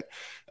point, right?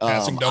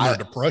 Passing down their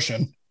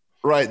depression.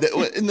 Right.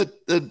 And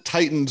the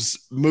Titans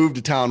moved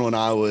to town when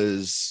I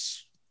was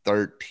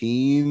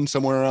 13,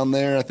 somewhere around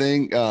there, I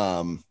think.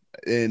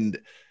 And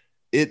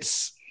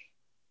it's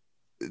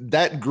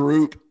that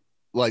group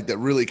like that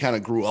really kind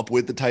of grew up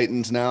with the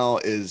Titans now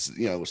is,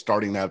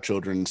 starting to have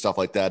children and stuff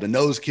like that. And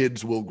those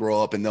kids will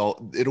grow up and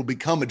it'll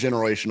become a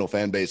generational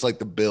fan base, like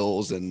the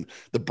Bills and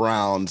the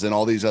Browns and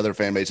all these other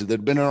fan bases that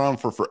have been around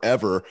for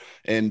forever.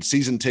 And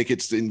season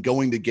tickets and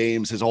going to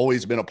games has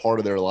always been a part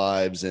of their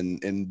lives. And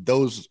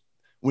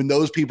when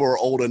those people are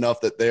old enough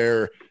that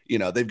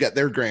they've got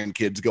their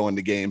grandkids going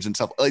to games and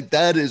stuff like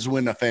that, is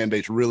when a fan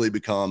base really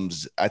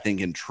becomes, I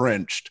think,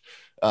 entrenched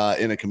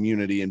in a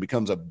community and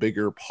becomes a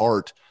bigger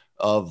part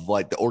of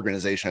like the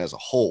organization as a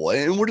whole.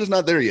 And we're just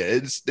not there yet.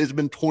 It's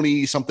been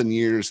 20 something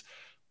years.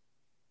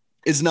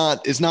 It's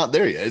not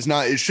there yet.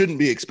 It shouldn't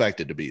be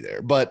expected to be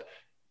there. But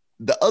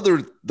the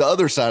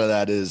other side of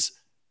that is,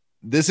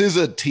 this is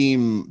a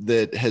team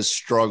that has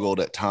struggled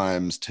at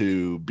times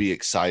to be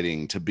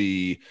exciting, to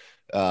be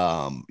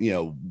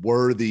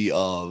worthy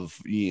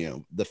of,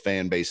 the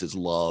fan base's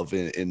love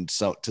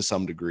to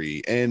some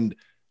degree. And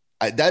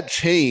that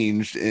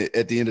changed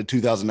at the end of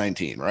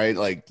 2019, right?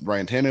 Like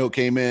Ryan Tannehill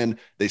came in,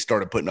 they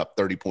started putting up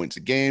 30 points a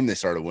game. They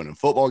started winning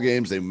football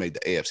games. They made the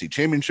AFC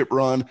Championship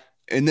run,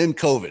 and then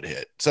COVID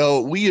hit.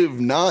 So we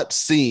have not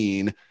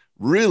seen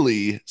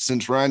really,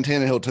 since Ryan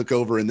Tannehill took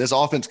over and this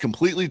offense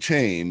completely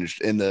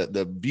changed and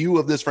the view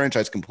of this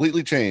franchise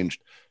completely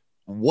changed,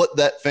 what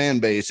that fan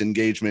base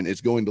engagement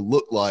is going to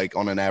look like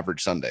on an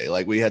average Sunday.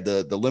 Like we had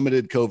the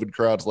limited COVID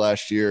crowds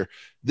last year.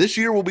 This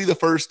year will be the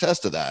first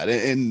test of that.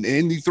 And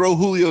you throw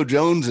Julio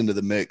Jones into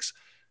the mix.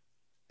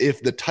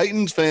 If the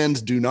Titans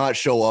fans do not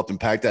show up and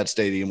pack that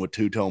stadium with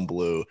two-tone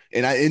blue,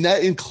 and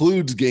that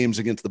includes games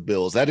against the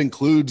Bills, that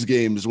includes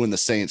games when the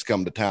Saints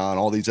come to town,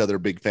 all these other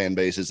big fan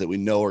bases that we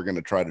know are going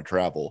to try to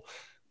travel,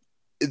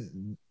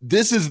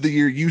 this is the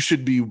year you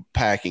should be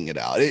packing it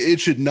out. It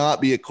should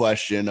not be a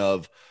question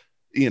of,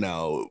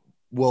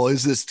 well,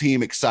 is this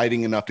team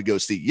exciting enough to go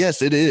see?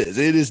 Yes, it is.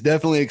 It is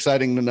definitely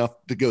exciting enough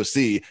to go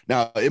see.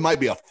 Now, it might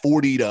be a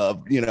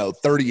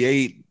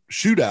 40-38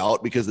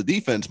 shootout because the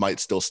defense might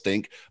still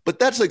stink, but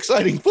that's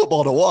exciting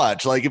football to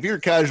watch. Like if you're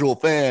a casual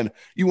fan,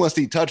 you want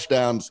to see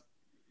touchdowns,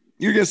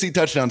 you're going to see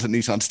touchdowns at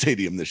Nissan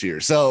Stadium this year.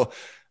 So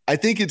I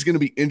think it's going to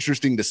be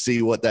interesting to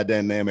see what that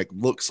dynamic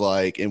looks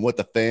like and what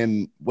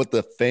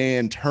the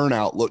fan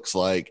turnout looks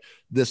like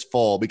this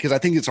fall, because I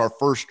think it's our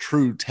first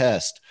true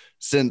test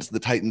since the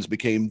Titans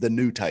became the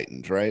new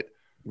Titans, right?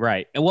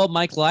 Right. And well,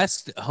 Mike,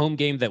 last home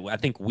game that I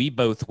think we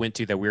both went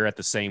to that we were at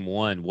the same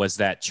one was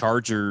that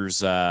Chargers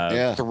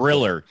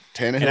thriller.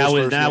 And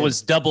I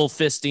was double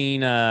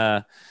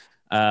fisting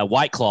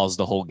White Claws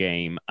the whole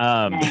game.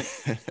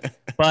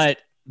 But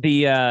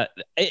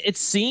it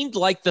seemed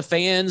like the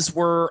fans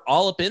were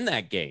all up in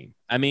that game.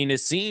 I mean,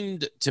 it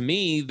seemed to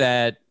me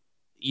that,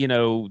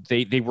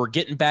 they were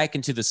getting back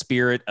into the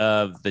spirit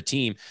of the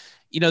team.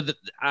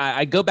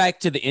 I go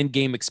back to the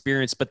in-game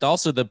experience, but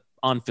also the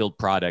on-field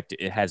product,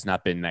 it has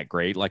not been that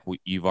great, like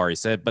you've already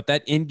said. But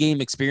that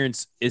in-game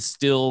experience is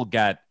still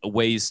got a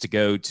ways to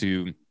go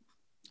to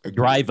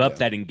drive up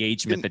that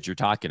engagement that you're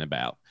talking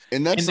about.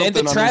 And that's and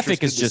the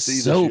traffic is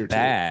just so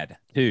bad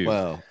too.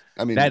 Well,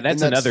 I mean,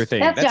 that's another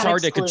thing. That's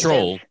hard to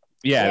control.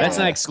 Yeah, that's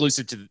not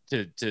exclusive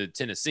to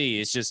Tennessee.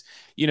 It's just,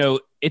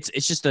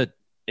 it's just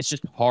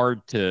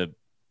hard to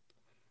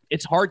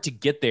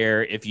get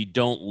there if you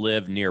don't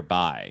live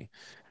nearby.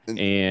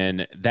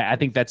 And I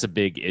think that's a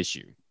big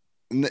issue.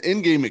 And the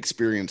in-game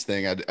experience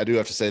thing, I do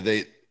have to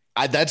say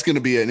that's going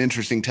to be an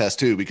interesting test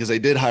too, because they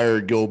did hire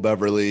Gil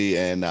Beverly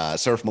and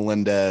Surf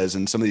Melendez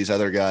and some of these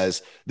other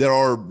guys they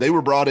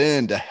were brought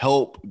in to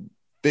help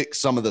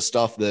fix some of the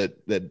stuff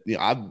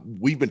that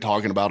we've been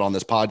talking about on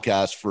this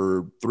podcast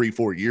for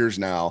 3-4 years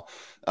now,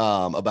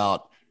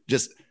 about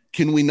just,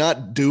 can we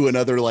not do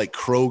another like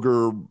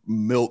Kroger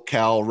milk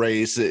cow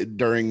race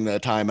during the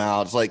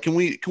timeouts? Like, can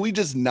we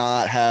just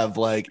not have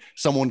like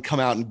someone come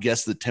out and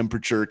guess the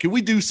temperature? Can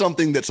we do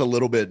something that's a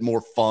little bit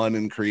more fun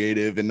and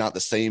creative and not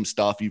the same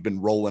stuff you've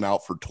been rolling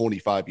out for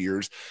 25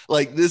 years?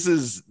 Like, this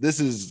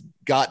is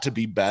got to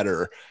be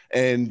better.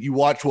 And you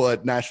watch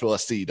what Nashville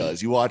SC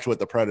does. You watch what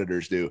the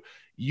Predators do.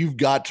 You've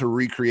got to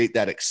recreate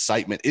that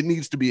excitement. It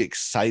needs to be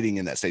exciting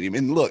in that stadium.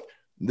 And look,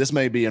 this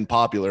may be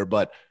unpopular,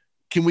 but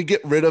can we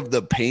get rid of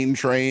the pain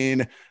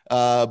train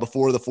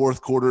before the fourth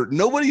quarter?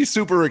 Nobody's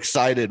super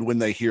excited when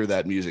they hear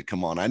that music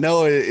come on. I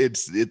know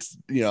it's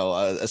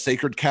a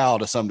sacred cow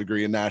to some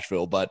degree in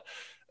Nashville, but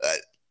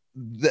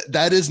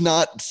that is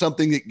not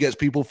something that gets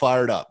people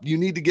fired up. You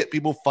need to get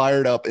people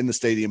fired up in the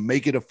stadium,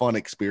 make it a fun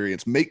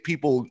experience, make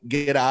people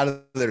get out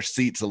of their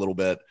seats a little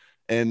bit.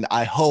 And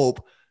I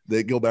hope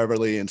that Gil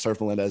Beverly and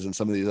Surf Melendez and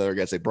some of these other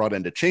guys they brought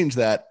in to change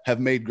that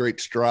have made great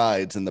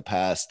strides in the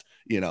past,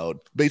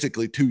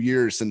 basically 2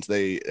 years since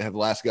they have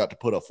last got to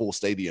put a full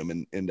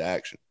stadium into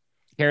action.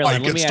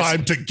 Caroline, it's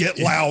time to get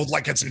loud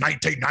like it's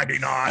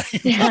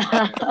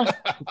 1999.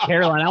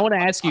 Caroline, I want to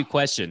ask you a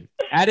question.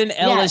 At an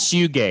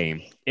LSU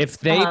game, if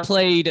they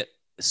played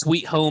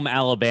Sweet Home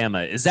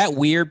Alabama, is that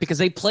weird? Because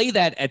they play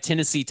that at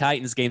Tennessee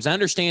Titans games. I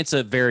understand it's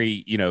a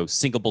very,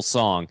 singable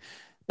song,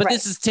 but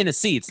this is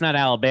Tennessee. It's not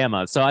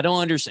Alabama. So I don't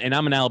understand. And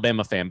I'm an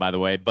Alabama fan, by the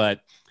way.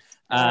 But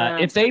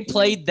if they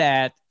played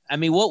that, I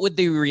mean, what would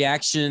the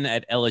reaction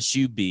at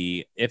LSU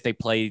be if they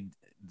played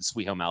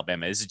Sweet Home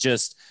Alabama? Is it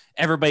just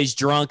everybody's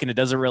drunk and it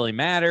doesn't really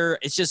matter?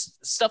 It's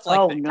just stuff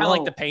like kind of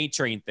like the pain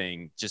train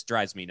thing just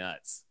drives me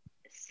nuts.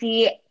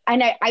 See,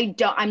 and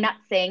I'm not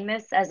saying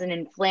this as an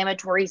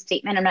inflammatory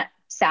statement. I'm not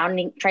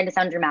trying to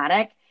sound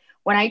dramatic.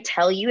 When I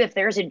tell you, if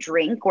there's a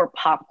drink or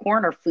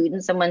popcorn or food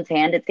in someone's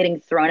hand, it's getting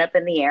thrown up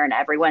in the air and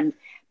everyone's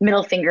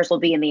middle fingers will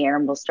be in the air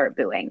and we'll start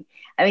booing.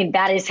 I mean,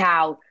 that is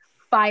how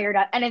fired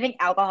up. And I think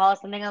alcohol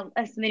has something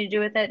to do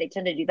with it. They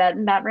tend to do that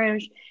in Baton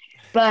Rouge.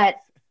 But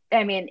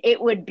I mean,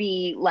 it would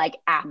be like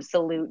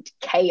absolute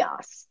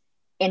chaos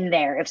in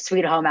there if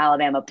Sweet Home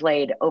Alabama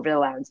played over the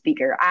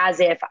loudspeaker, as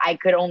if I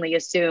could only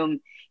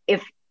assume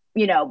if,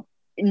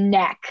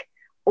 Neck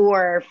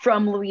or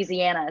From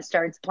Louisiana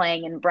starts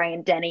playing in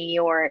Bryant-Denny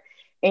or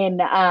in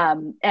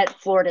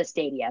at Florida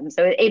Stadium.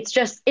 So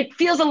it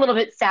feels a little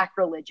bit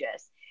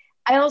sacrilegious.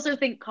 I also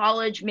think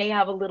college may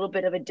have a little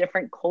bit of a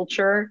different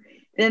culture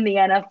than the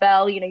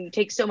NFL. You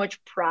take so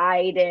much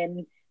pride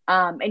in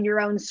your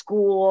own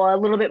school, a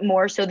little bit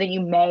more so than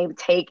you may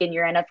take in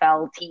your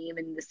NFL team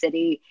in the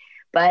city.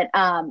 But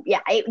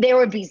there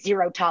would be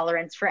zero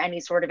tolerance for any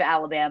sort of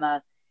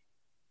Alabama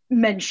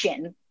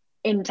mention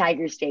in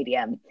Tiger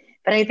Stadium.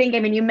 But I think,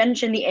 you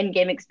mentioned the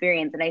in-game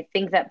experience, and I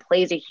think that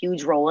plays a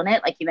huge role in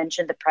it. Like you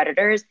mentioned, the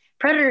Predators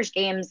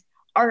games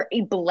are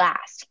a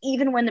blast,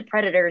 even when the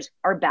Predators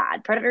are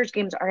bad. Predators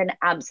games are an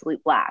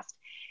absolute blast.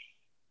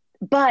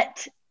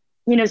 But,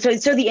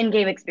 so the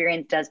in-game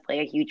experience does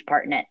play a huge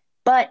part in it.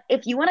 But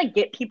if you want to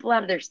get people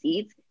out of their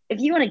seats, if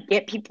you want to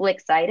get people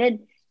excited,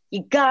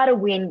 you got to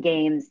win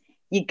games.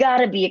 You got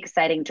to be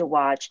exciting to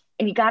watch,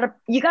 and you got to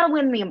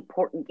win the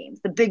important games,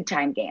 the big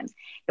time games.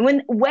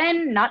 And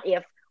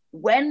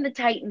when the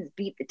Titans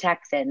beat the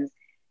Texans,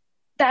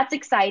 that's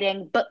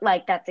exciting, but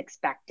that's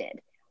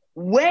expected.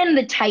 When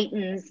the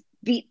Titans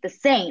beat the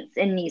Saints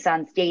in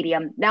Nissan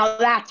Stadium, now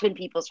that's when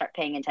people start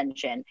paying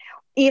attention.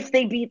 If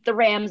they beat the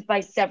Rams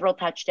by several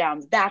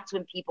touchdowns, that's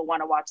when people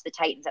want to watch the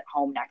Titans at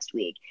home next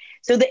week.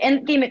 So the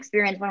end game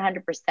experience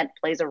 100%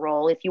 plays a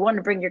role. If you want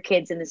to bring your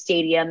kids in the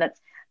stadium,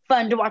 that's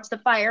fun to watch the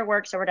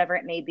fireworks or whatever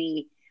it may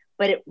be.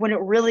 But when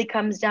it really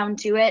comes down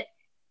to it,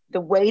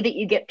 the way that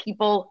you get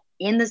people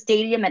in the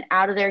stadium and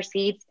out of their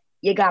seats,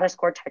 you got to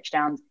score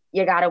touchdowns.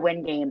 You got to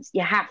win games.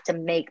 You have to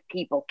make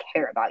people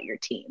care about your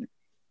team.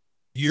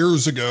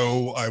 Years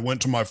ago, I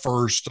went to my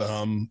first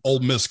Ole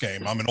Miss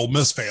game. I'm an Ole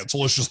Miss fan, so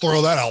let's just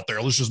throw that out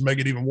there. Let's just make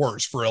it even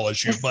worse for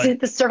LSU. But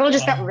the circle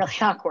just got really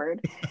awkward.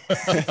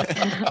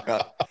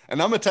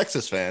 And I'm a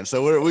Texas fan,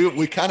 so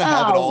we kind of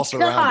have it all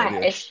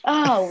surrounded here.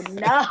 Oh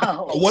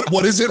no!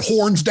 What is it?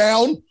 Horns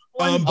down?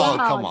 Come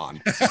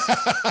on.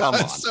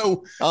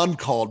 So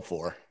uncalled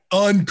for.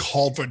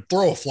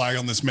 Throw a flag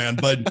on this man.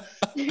 But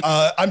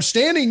I'm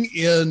standing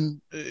in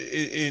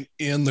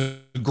the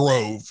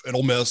Grove at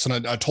Ole Miss,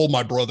 and I told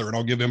my brother, and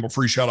I'll give him a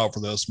free shout out for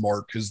this,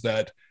 Mark, is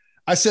that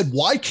I said,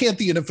 why can't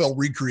the NFL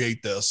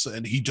recreate this?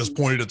 And he just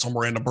pointed at some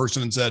random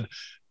person and said,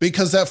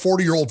 because that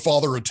 40-year-old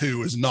father of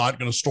two is not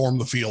going to storm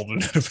the field in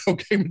an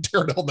NFL game and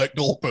tear down that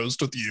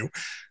goalpost with you.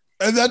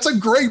 And that's a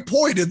great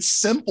point. It's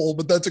simple,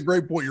 but that's a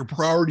great point. Your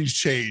priorities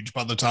change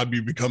by the time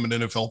you become an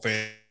NFL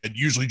fan,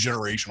 usually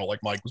generational,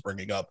 like Mike was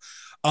bringing up.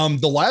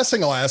 The last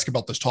thing I'll ask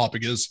about this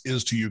topic is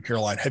to you,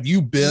 Caroline. Have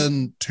you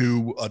been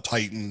to a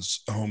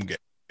Titans home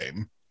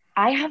game?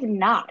 I have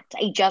not.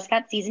 I just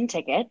got season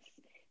tickets.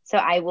 So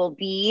I will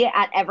be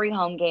at every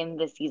home game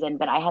this season,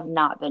 but I have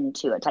not been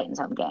to a Titans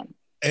home game.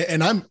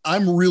 And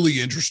I'm really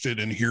interested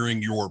in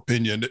hearing your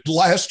opinion.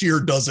 Last year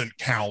doesn't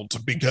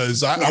count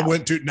because I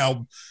went to,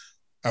 now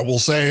I will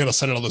say, and I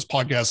said it on this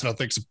podcast, and I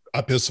think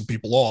I pissed some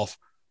people off.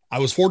 I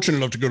was fortunate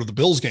enough to go to the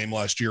Bills game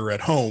last year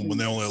at home when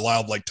they only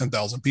allowed like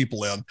 10,000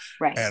 people in.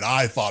 Right. And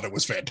I thought it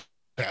was fantastic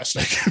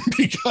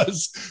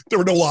because there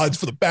were no lines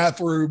for the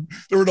bathroom.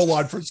 There were no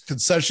line for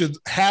concessions.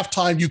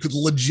 Halftime, you could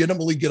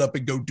legitimately get up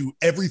and go do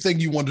everything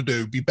you want to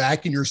do, be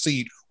back in your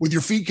seat with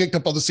your feet kicked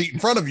up on the seat in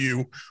front of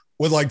you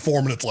with like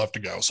 4 minutes left to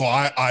go. So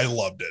I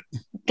loved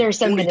it. There's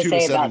something to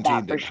say about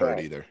that for sure.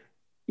 Either.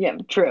 Yeah,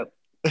 true.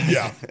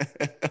 Yeah.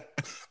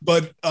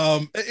 But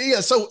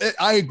so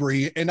I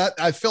agree. And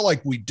I feel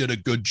like we did a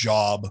good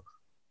job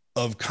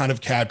of kind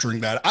of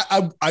capturing that.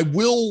 I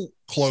will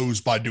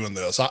close by doing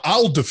this.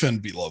 I'll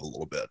defend V-Love a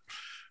little bit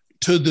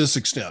to this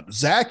extent.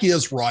 Zach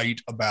is right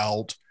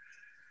about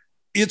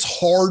it's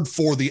hard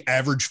for the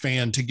average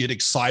fan to get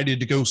excited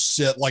to go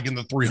sit like in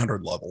the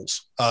 300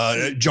 levels.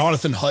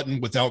 Jonathan Hutton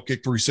with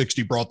Outkick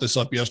 360 brought this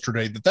up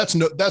yesterday, that's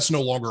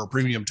no longer a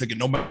premium ticket,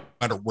 no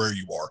matter where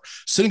you are.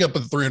 Sitting up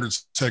in the 300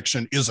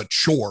 section is a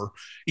chore,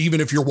 even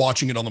if you're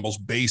watching it on the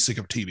most basic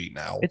of TV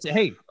now.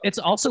 It's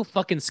also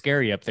fucking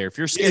scary up there. If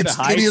you're scared of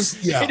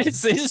heights,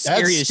 it is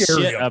scary as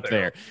shit up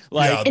there.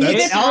 Like, and if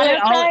it's hot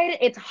outside,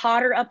 it's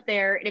hotter up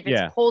there. And if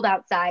it's cold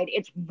outside,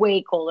 it's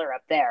way colder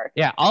up there.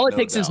 Yeah, all it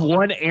takes is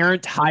one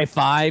errant high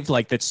five,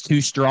 like that's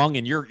too strong,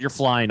 and you're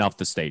flying off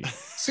the stadium.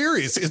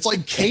 Serious. It's like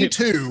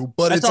K2,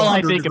 but that's it's all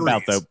I think degrees.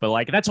 About though. But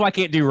like that's why I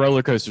can't do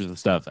roller coasters and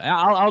stuff.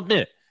 I'll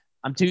admit it.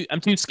 I'm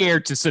too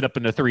scared to sit up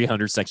in the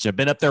 300 section. I've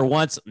been up there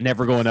once,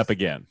 never going up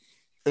again.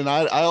 And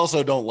I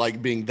also don't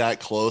like being that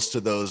close to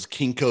those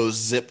Kinko's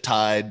zip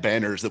tied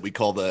banners that we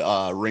call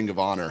the Ring of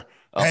Honor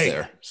up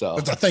there. So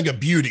it's a thing of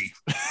beauty.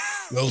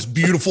 Those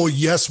beautiful,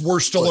 yes, we're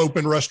still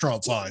open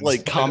restaurant signs.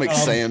 Like Comic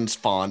Sans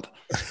font.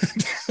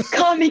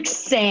 Comic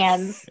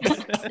Sans.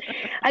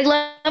 I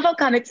love how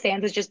Comic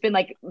Sans has just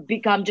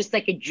become just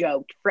like a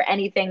joke for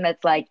anything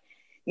that's like,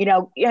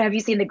 have you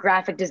seen the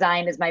graphic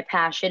design is my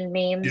passion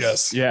memes?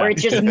 Yes. Yeah. Where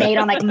it's just made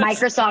on like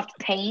Microsoft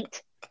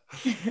Paint.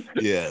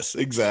 Yes,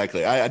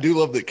 exactly. I do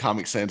love that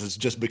Comic Sans has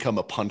just become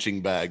a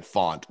punching bag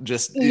font.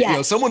 Just,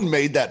 someone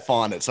made that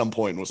font at some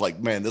point and was like,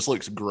 man, this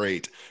looks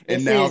great.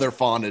 And now their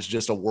font is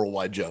just a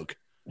worldwide joke.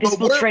 This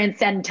will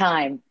transcend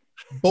time.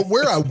 But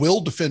where I will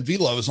defend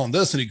V-Love is on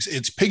this, and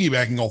it's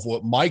piggybacking off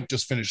what Mike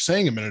just finished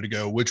saying a minute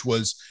ago, which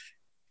was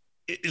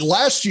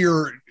last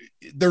year,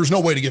 there was no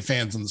way to get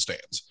fans in the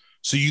stands.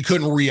 So you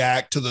couldn't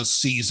react to the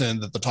season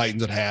that the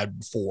Titans had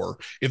before.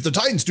 If the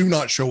Titans do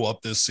not show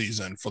up this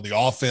season for the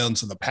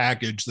offense and the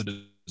package that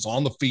is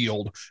on the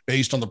field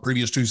based on the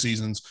previous two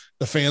seasons,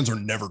 the fans are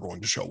never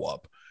going to show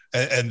up.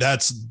 And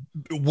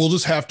we'll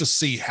just have to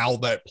see how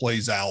that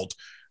plays out,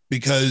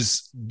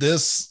 because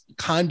this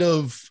kind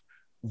of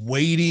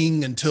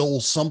waiting until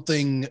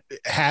something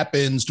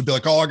happens to be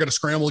like, I got to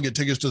scramble to get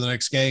tickets to the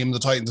next game. The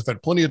Titans have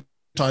had plenty of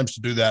times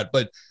to do that.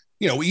 But,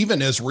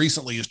 even as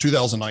recently as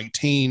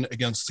 2019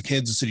 against the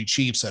Kansas City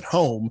Chiefs at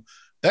home,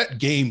 that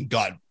game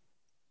got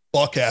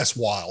buck-ass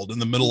wild in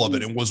the middle of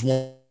it and was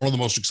one of the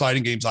most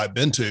exciting games I've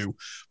been to.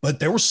 But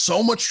there was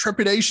so much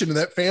trepidation in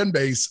that fan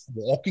base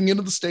walking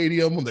into the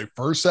stadium when they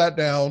first sat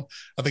down.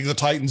 I think the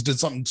Titans did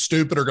something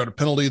stupid or got a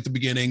penalty at the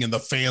beginning, and the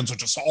fans are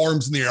just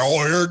arms in the air.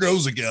 Oh, here it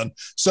goes again.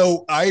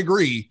 So I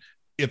agree.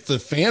 If the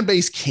fan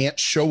base can't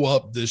show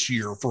up this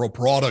year for a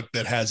product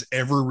that has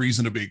every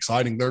reason to be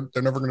exciting, they're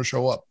never going to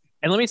show up.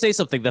 And let me say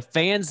something. The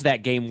fans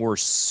that game were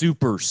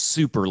super,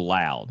 super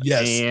loud.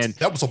 Yes, and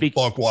that was a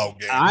buck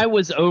wild game. I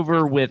was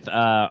over with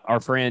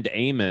our friend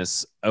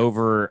Amos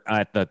over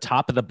at the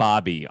top of the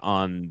Bobby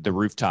on the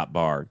rooftop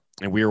bar,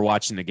 and we were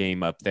watching the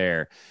game up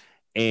there.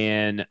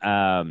 And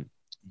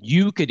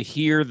you could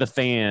hear the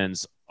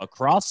fans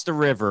across the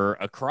river,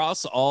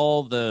 across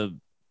all the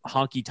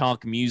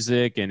honky-tonk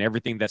music and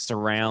everything that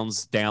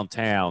surrounds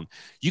downtown.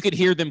 You could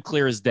hear them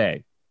clear as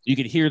day. You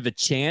could hear the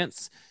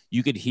chants.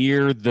 You could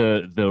hear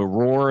the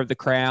roar of the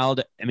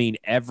crowd. I mean,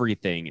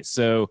 everything.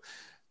 So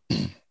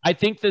I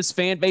think this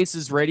fan base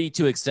is ready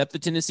to accept the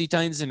Tennessee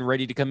Titans and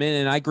ready to come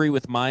in. And I agree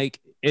with Mike.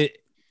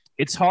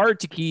 It's hard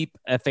to keep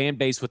a fan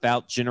base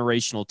without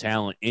generational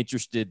talent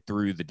interested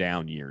through the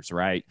down years,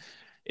 right?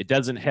 It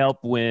doesn't help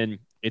when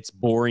it's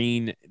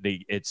boring.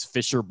 It's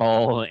Fisher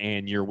ball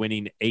and you're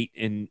winning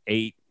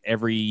 8-8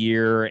 every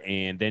year.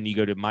 And then you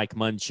go to Mike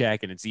Munchak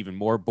and it's even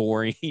more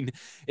boring.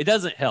 It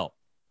doesn't help.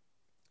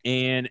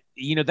 And,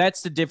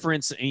 that's the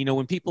difference.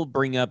 When people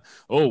bring up,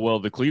 oh, well,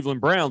 the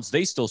Cleveland Browns,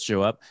 they still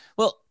show up.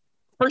 Well,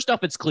 first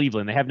off, it's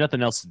Cleveland. They have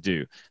nothing else to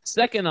do.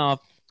 Second off,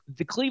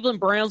 the Cleveland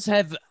Browns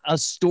have a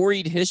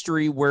storied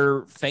history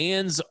where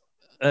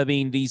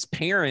these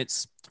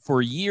parents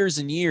for years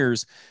and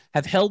years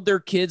have held their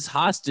kids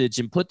hostage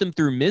and put them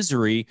through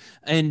misery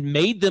and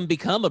made them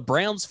become a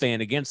Browns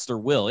fan against their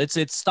will. It's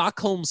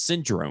Stockholm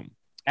Syndrome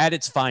at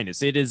its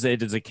finest. It is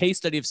a case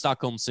study of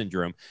Stockholm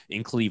Syndrome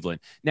in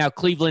Cleveland. Now,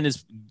 Cleveland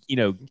is,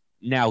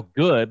 now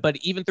good, but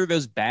even through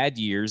those bad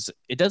years,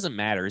 it doesn't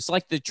matter. It's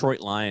like the Detroit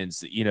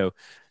Lions.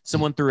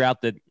 Someone threw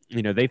out that,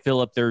 they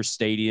fill up their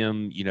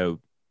stadium,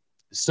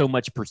 so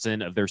much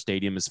percent of their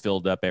stadium is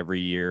filled up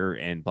every year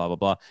and blah, blah,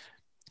 blah.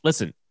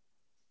 Listen,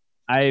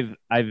 I've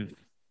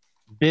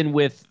been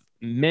with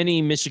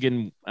many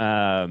Michigan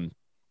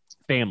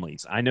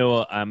families. I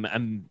know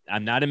I'm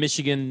not a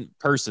Michigan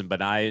person,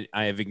 but I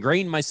have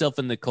ingrained myself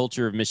in the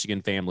culture of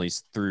Michigan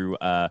families through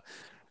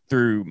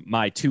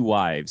my two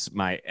wives,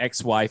 my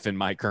ex-wife and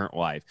my current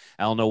wife.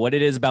 I don't know what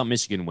it is about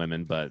Michigan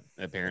women, but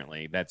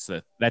apparently that's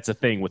a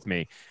thing with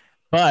me.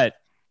 But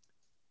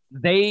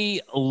they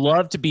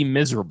love to be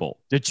miserable.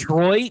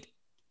 Detroit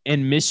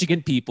and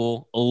Michigan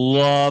people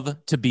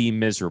love to be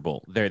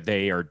miserable.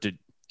 They are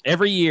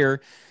every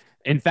year.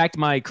 In fact,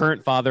 my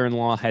current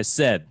father-in-law has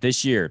said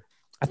this year,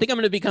 I think I'm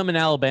going to become an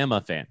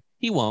Alabama fan.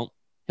 He won't.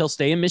 He'll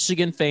stay a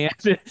Michigan fan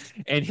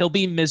and he'll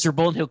be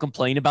miserable and he'll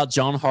complain about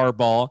John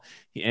Harbaugh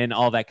and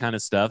all that kind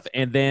of stuff.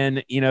 And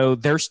then,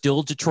 they're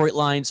still Detroit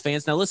Lions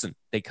fans. Now, listen,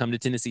 they come to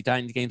Tennessee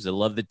Titans games. They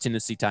love the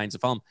Tennessee Titans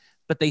and follow them,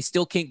 but they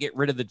still can't get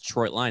rid of the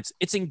Detroit Lions.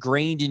 It's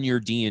ingrained in your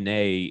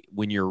DNA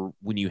when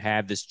you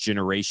have this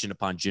generation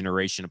upon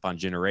generation upon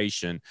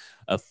generation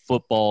of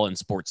football and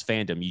sports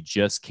fandom. You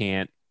just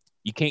can't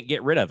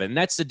get rid of it. And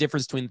that's the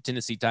difference between the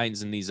Tennessee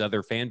Titans and these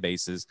other fan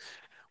bases.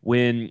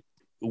 When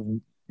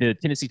the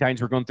Tennessee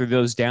Titans were going through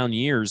those down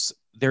years,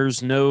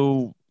 there's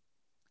no,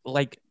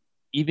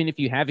 even if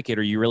you have a kid,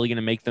 are you really going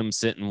to make them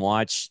sit and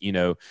watch,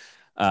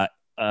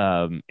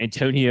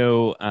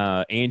 Antonio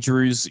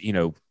Andrews,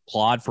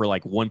 plod for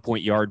 1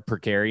 point yard per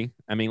carry?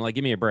 I mean,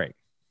 give me a break.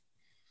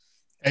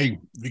 Hey,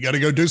 you got to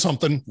go do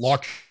something.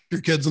 Lock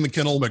your kids in the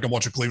kennel, make them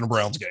watch a Cleveland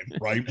Browns game,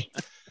 right?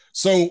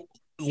 So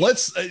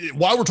let's,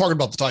 while we're talking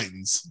about the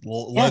Titans,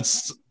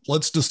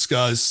 let's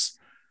discuss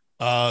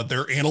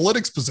their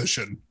analytics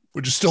position,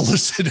 which is still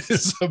listed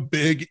as a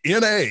big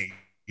NA,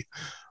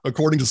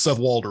 according to Seth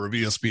Walder of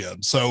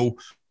ESPN. So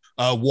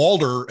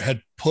Walder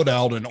had put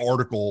out an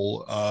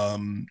article,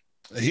 and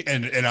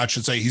I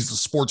should say he's the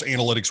sports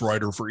analytics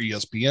writer for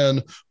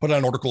ESPN, put out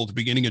an article at the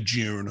beginning of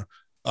June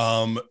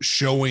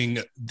showing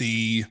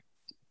the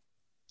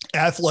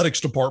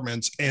athletics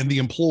departments and the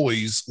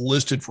employees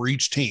listed for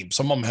each team.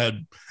 Some of them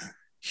had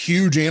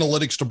huge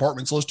analytics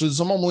departments listed.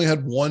 Some only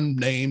had one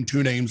name,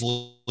 two names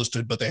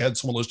listed, but they had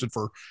someone listed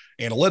for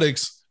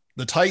analytics.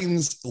 The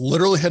Titans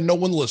literally had no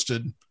one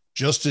listed,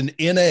 just an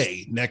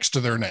NA next to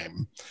their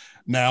name.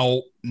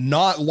 Now,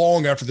 not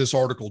long after this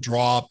article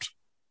dropped,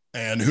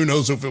 and who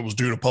knows if it was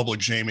due to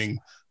public shaming,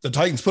 the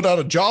Titans put out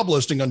a job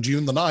listing on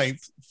June the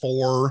 9th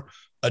for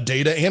a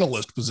data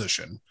analyst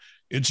position.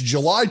 It's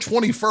July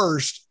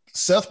 21st.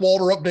 Seth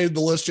Walder updated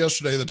the list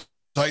yesterday. The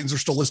Titans are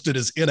still listed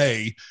as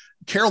NA.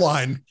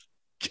 Caroline,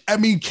 I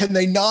mean, can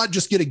they not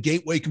just get a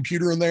gateway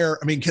computer in there?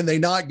 I mean, can they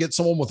not get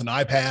someone with an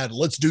iPad?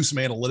 Let's do some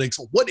analytics.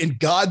 What in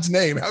God's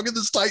name? How can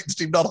this Titans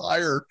team not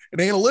hire an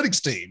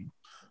analytics team?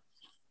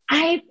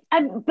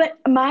 But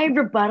my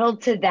rebuttal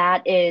to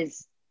that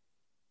is,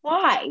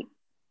 why?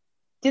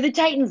 Do the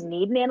Titans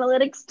need an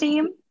analytics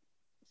team?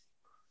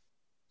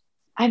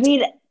 I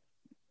mean,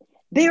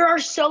 there are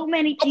so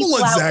many people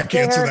let out Zach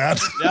there. answer that.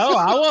 No,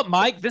 I want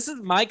Mike. This is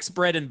Mike's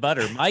bread and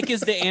butter. Mike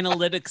is the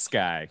analytics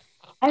guy.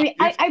 I mean,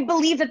 I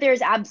believe that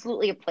there's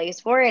absolutely a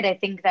place for it. I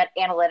think that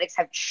analytics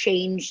have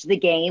changed the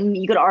game.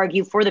 You could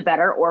argue for the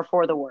better or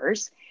for the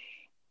worse.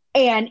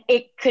 And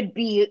it could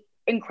be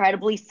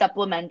incredibly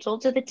supplemental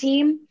to the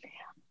team.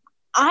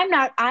 I'm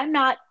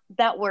not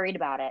that worried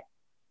about it.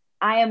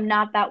 I am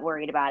not that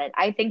worried about it.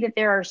 I think that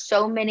there are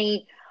so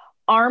many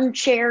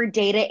armchair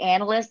data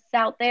analysts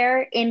out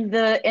there in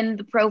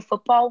the pro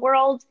football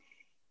world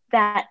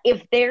that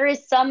if there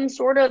is some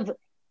sort of,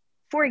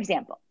 for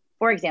example,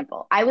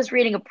 I was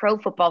reading a Pro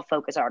Football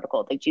Focus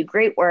article. They do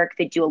great work.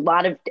 They do a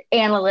lot of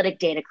analytic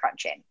data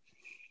crunching.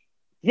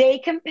 They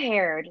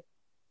compared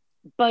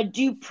Bud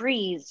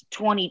Dupree's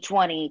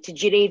 2020 to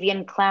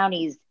Jadeveon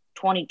Clowney's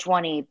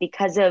 2020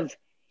 because of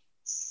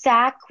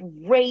sack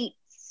rate,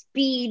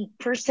 speed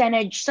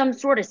percentage, some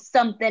sort of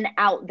something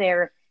out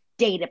there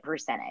data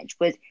percentage.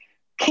 Was,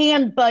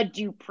 can Bud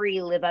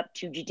Dupree live up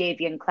to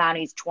Jadeveon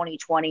Clowney's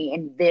 2020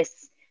 in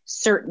this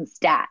certain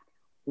stat?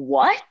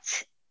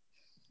 What?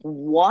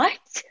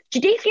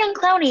 Jadeveon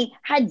Clowney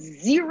had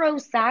 0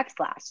 sacks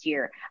last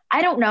year.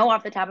 I don't know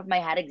off the top of my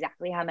head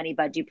exactly how many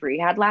Bud Dupree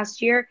had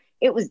last year.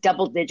 It was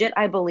double digit,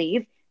 I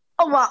believe,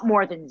 a lot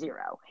more than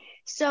 0.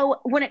 So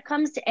when it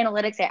comes to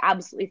analytics, I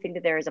absolutely think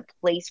that there is a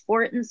place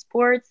for it in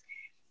sports.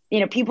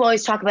 people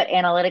always talk about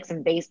analytics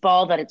in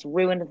baseball, that it's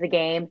ruined the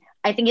game.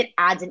 I think it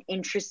adds an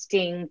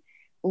interesting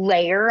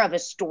layer of a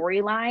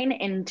storyline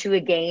into a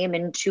game,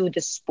 into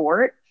the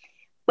sport.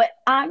 But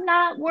I'm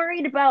not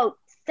worried about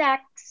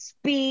sack,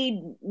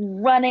 speed,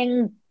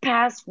 running,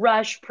 pass,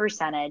 rush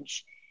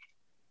percentage.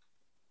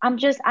 I'm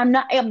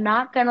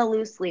not going to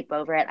lose sleep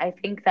over it. I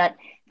think that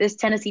this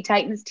Tennessee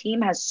Titans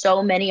team has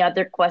so many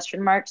other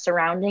question marks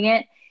surrounding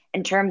it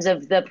in terms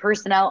of the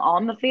personnel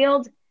on the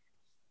field,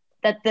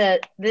 that the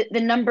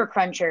number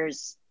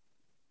crunchers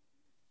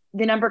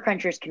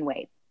can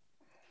wait.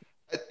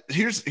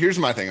 Here's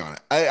my thing on it.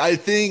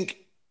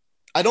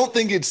 I don't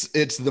think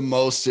it's the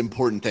most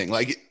important thing.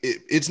 Like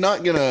it's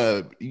not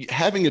gonna,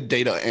 having a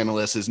data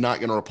analyst is not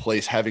gonna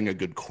replace having a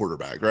good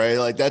quarterback, right?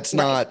 Like it's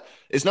not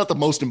the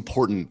most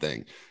important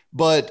thing.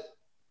 But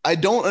I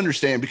don't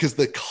understand, because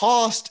the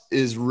cost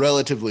is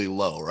relatively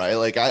low, right?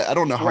 Like I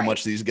don't know how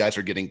much these guys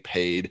are getting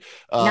paid.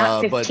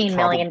 Not $15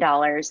 million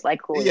like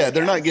Julio Yeah,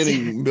 they're Jones. not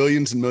getting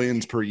millions and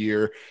millions per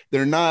year.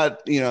 They're not,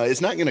 it's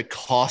not going to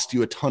cost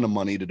you a ton of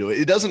money to do it.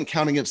 It doesn't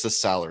count against the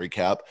salary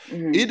cap.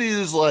 Mm-hmm. It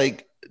is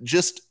like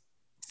just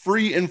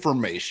free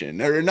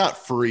information, or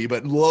not free,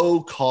 but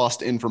low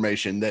cost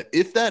information, that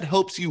if that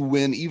helps you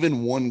win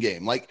even one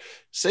game, like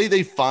say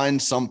they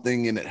find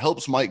something and it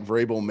helps Mike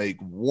Vrabel make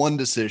one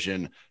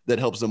decision that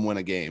helps them win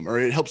a game, or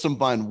it helps them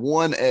find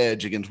one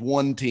edge against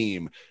one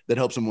team that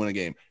helps them win a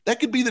game, that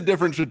could be the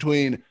difference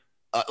between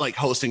like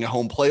hosting a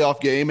home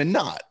playoff game and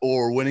not,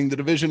 or winning the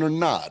division or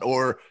not,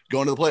 or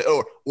going to the play,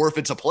 or if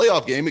it's a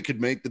playoff game, it could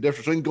make the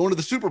difference between going to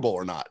the Super Bowl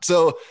or not.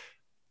 So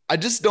I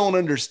just don't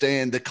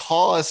understand the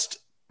cost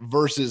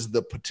versus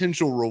the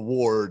potential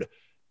reward.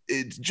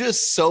 It's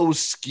just so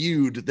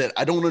skewed that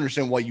I don't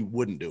understand why you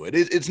wouldn't do it.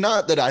 It's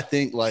not that I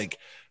think like,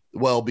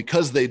 well,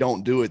 because they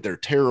don't do it, they're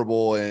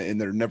terrible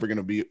and they're never going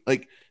to be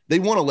like, they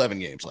won 11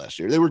 games last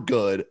year. They were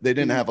good. They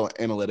didn't have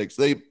analytics.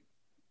 They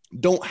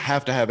don't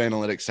have to have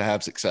analytics to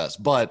have success,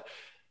 but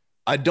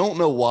I don't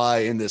know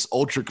why in this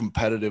ultra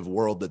competitive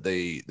world that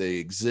they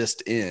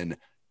exist in,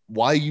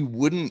 why you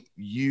wouldn't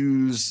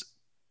use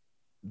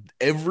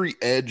every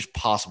edge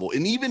possible.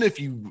 And even if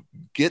you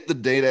get the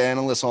data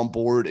analyst on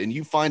board and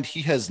you find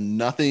he has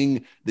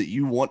nothing that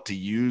you want to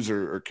use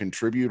or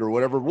contribute or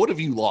whatever, what have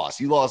you lost?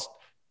 You lost,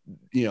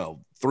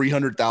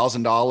 $300,000,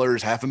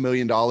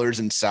 $500,000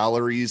 in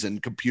salaries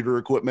and computer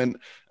equipment.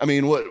 I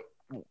mean, what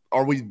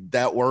are we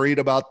that worried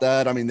about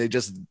that? I mean, they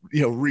just,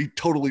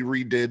 totally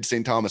redid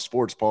St. Thomas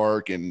Sports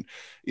Park, and,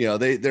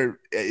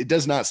 it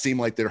does not seem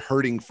like they're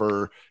hurting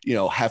for,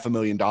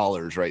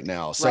 $500,000 right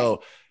now.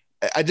 So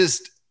right.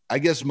 I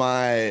guess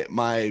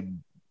my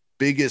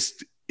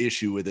biggest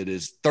issue with it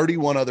is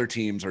 31 other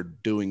teams are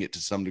doing it to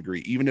some degree,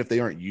 even if they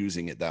aren't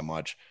using it that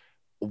much.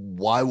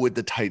 Why would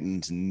the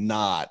Titans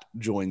not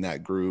join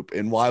that group?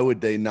 And why would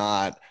they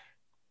not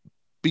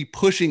be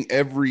pushing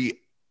every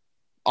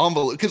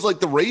envelope? Because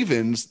like the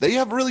Ravens, they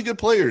have really good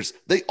players.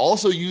 They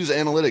also use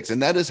analytics,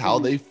 and that is how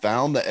they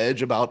found the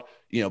edge about,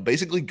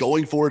 basically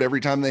going for it every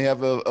time they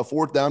have a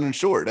fourth down and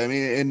short. I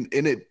mean,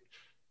 and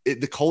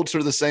the Colts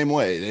are the same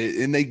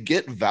way, and they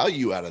get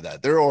value out of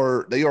that.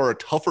 They are a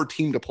tougher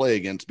team to play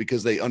against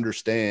because they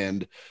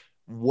understand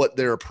what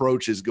their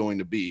approach is going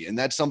to be. And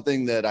that's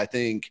something that I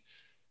think,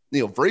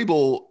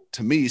 Vrabel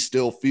to me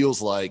still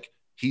feels like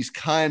he's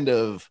kind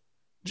of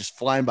just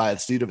flying by the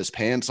seat of his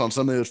pants on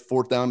some of those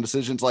fourth down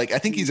decisions. Like, I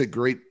think he's a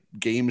great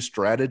game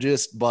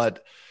strategist,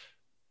 but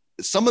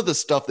some of the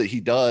stuff that he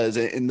does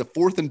in the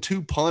 4th and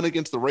 2 punt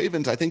against the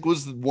Ravens, I think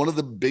was one of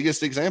the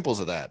biggest examples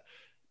of that.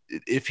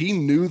 If he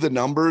knew the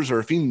numbers, or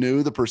if he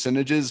knew the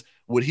percentages,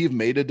 would he have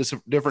made a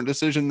different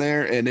decision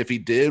there? And if he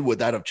did, would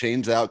that have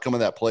changed the outcome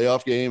of that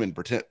playoff game and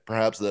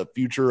perhaps the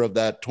future of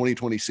that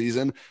 2020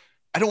 season?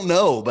 I don't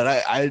know, but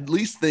I at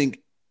least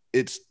think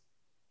it's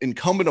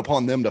incumbent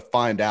upon them to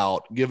find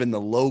out, given the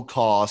low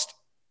cost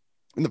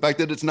and the fact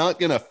that it's not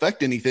going to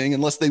affect anything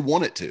unless they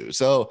want it to.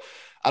 So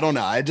I don't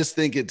know. I just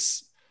think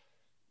it's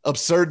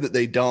absurd that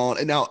they don't.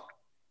 And now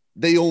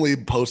they only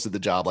posted the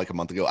job like a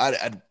month ago.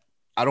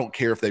 I don't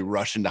care if they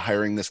rush into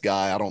hiring this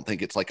guy. I don't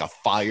think it's like a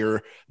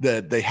fire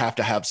that they have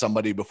to have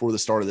somebody before the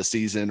start of the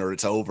season or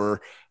it's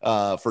over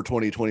for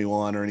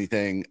 2021 or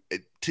anything.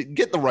 To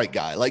get the right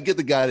guy, like get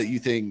the guy that you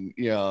think,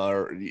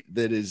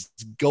 that is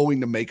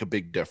going to make a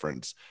big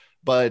difference.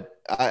 But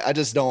I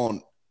just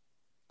don't,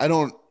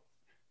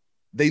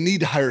 they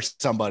need to hire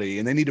somebody,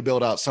 and they need to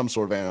build out some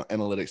sort of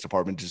analytics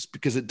department, just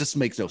because it just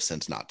makes no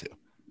sense not to.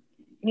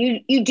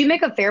 You do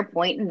make a fair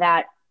point in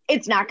that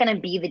it's not going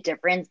to be the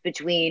difference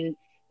between,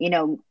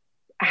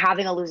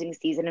 having a losing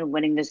season and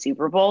winning the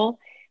Super Bowl.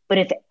 But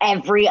if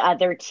every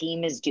other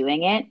team is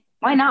doing it,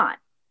 why not?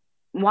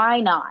 Why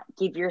not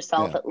give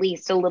yourself at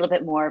least a little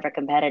bit more of a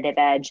competitive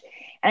edge?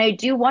 And I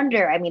do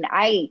wonder, I mean,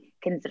 I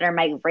consider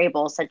Mike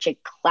Vrabel such a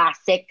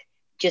classic,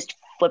 just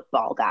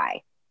football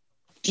guy.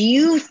 Do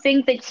you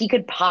think that he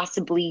could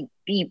possibly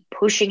be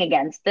pushing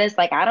against this?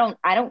 Like, I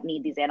don't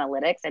need these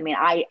analytics. I mean,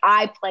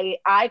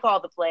 I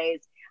call the plays.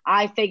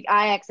 I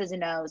X's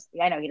and O's.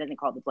 I know he doesn't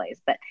call the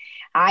plays, but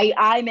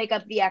I make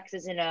up the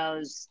X's and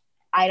O's.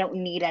 I don't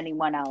need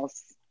anyone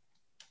else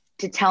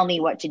to tell me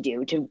what to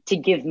do, to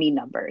give me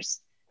numbers.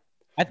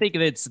 I think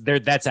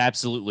that's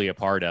absolutely a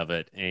part of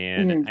it.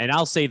 And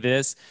I'll say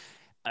this.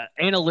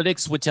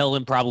 Analytics would tell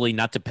him probably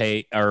not to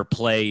pay or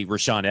play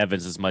Rashaan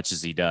Evans as much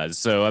as he does.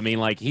 So, I mean,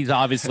 like, he's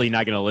obviously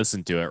not going to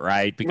listen to it,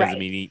 right? Because, right. I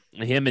mean,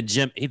 him and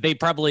Jim,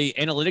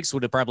 analytics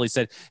would have probably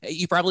said, hey,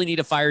 you probably need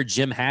to fire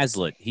Jim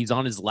Haslett. He's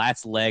on his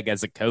last leg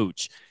as a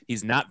coach.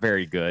 He's not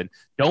very good.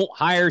 Don't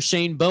hire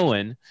Shane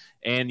Bowen.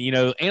 And,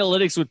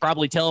 analytics would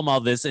probably tell him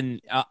all this.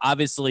 And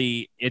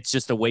obviously, it's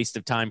just a waste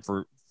of time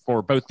for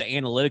both the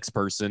analytics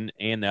person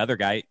and the other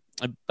guy.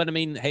 But I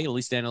mean, hey, at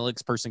least the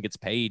analytics person gets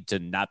paid to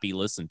not be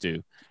listened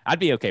to. I'd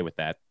be okay with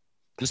that.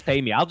 Just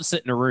pay me. I'll just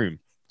sit in a room.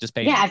 Just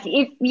pay me. Yeah, if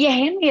you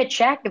hand me a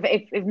check,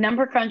 if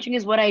number crunching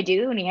is what I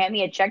do, and you hand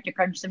me a check to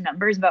crunch some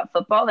numbers about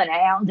football, then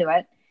hey, I'll do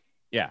it.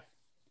 Yeah,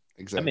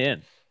 exactly. I'm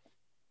in.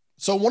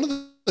 So one of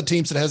the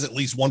teams that has at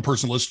least one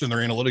person listed in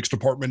their analytics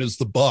department is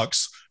the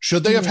Bucks.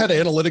 Should they have had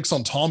analytics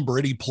on Tom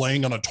Brady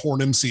playing on a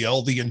torn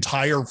MCL the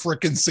entire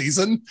freaking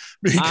season?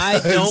 Because I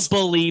don't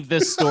believe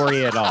this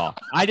story at all.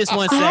 I just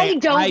want to say I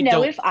don't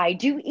know if I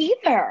do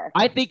either.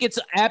 I think it's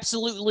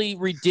absolutely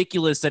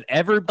ridiculous that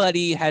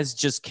everybody has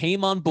just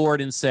came on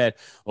board and said,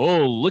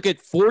 oh, look at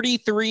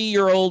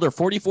 43-year-old or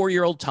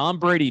 44-year-old Tom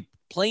Brady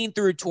playing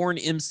through a torn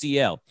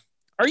MCL.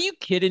 Are you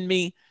kidding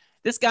me?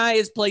 This guy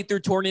has played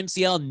through torn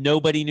MCL.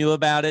 Nobody knew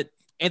about it.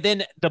 And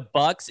then the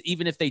Bucks,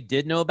 even if they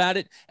did know about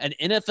it, an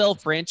NFL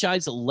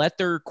franchise let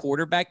their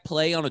quarterback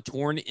play on a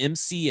torn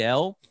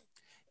MCL,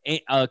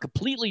 a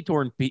completely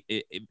torn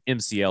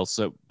MCL.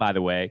 So, by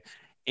the way,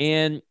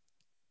 and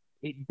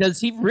does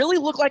he really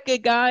look like a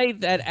guy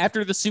that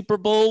after the Super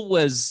Bowl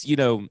was,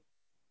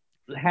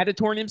 had a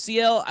torn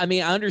MCL? I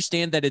mean, I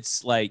understand that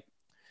it's like,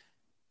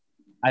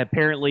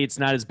 apparently it's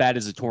not as bad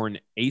as a torn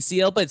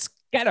ACL, but it's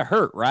got to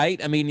hurt, right?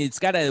 I mean, it's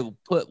got to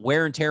put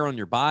wear and tear on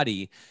your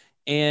body.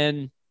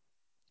 And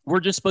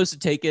we're just supposed to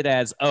take it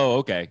as, oh,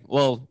 okay,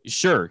 well,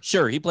 sure.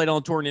 He played on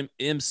a torn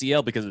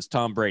MCL because it's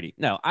Tom Brady.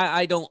 No,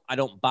 I don't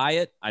buy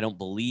it. I don't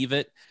believe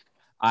it.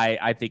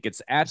 I think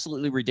it's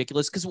absolutely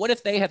ridiculous. Because what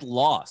if they had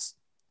lost?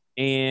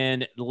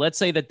 And let's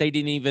say that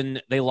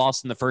they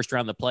lost in the first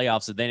round of the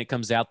playoffs, and then it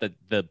comes out that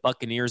the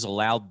Buccaneers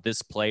allowed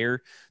this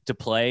player to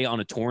play on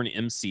a torn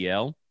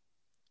MCL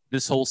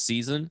this whole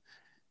season.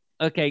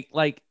 Okay,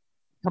 like,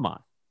 come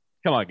on,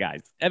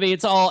 guys. I mean,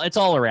 it's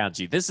all around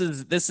you. This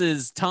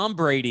is Tom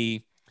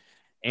Brady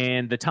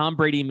and the Tom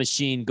Brady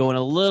machine going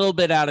a little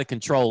bit out of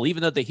control,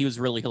 even though he was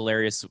really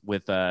hilarious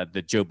with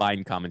the Joe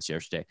Biden comments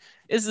yesterday.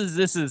 This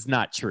is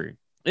not true.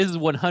 This is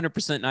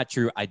 100% not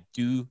true. I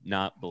do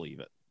not believe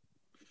it.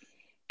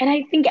 And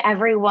I think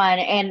everyone,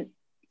 and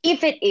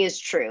if it is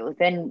true,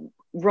 then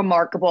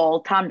remarkable.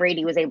 Tom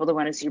Brady was able to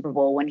win a Super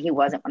Bowl when he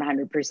wasn't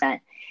 100%.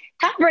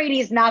 Tom Brady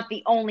is not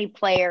the only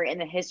player in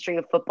the history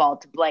of football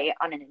to play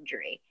on an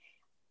injury.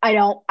 I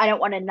don't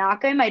want to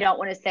knock him. I don't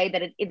want to say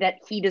that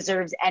he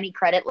deserves any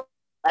credit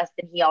less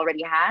than he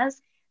already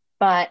has.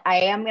 But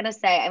I am going to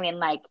say, I mean,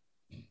 like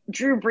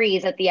Drew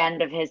Brees at the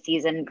end of his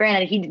season,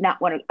 granted, he did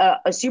not win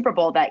a Super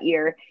Bowl that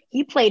year.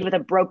 He played with a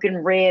broken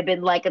rib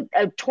and like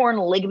a torn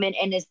ligament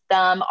in his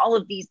thumb. All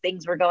of these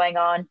things were going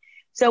on.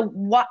 So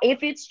what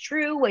if it's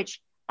true,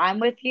 which I'm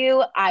with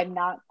you, I'm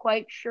not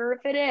quite sure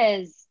if it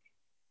is.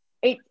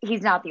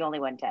 He's not the only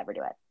one to ever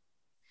do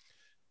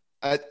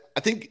it. I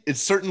think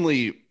it's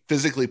certainly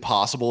physically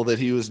possible that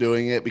he was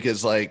doing it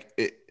because, like,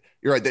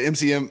 you're right. The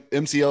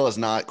MCL is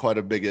not quite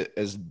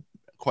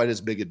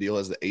as big a deal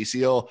as the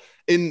ACL.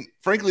 And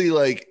frankly,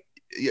 like,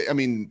 I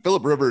mean,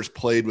 Phillip Rivers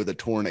played with a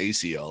torn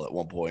ACL at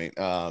one point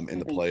in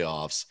the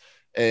playoffs.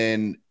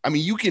 And I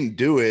mean, you can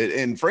do it.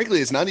 And frankly,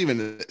 it's not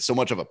even so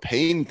much of a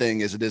pain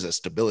thing as it is a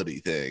stability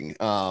thing.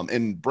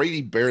 And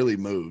Brady barely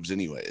moves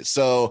anyways.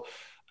 So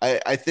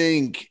I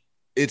think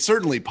it's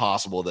certainly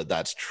possible that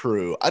that's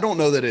true. I don't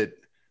know that it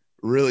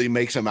really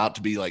makes him out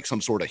to be like some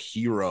sort of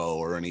hero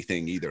or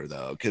anything either,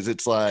 though. Cause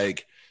it's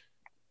like,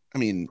 I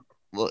mean,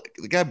 look,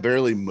 the guy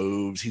barely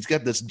moves. He's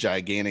got this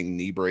gigantic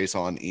knee brace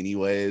on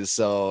anyways.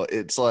 So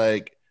it's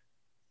like,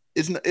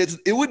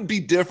 it would be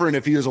different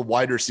if he was a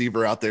wide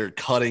receiver out there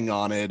cutting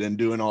on it and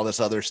doing all this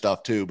other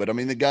stuff too. But I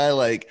mean, the guy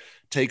like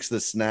takes the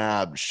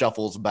snap,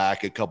 shuffles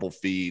back a couple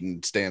feet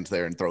and stands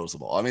there and throws the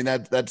ball. I mean,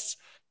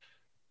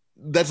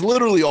 that's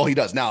literally all he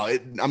does. Now,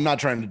 I'm not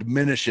trying to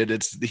diminish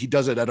it. He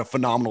does it at a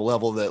phenomenal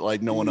level that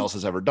like no one else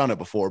has ever done it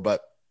before,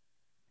 but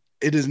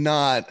it is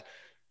not,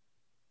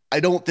 I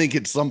don't think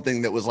it's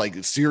something that was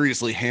like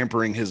seriously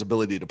hampering his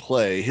ability to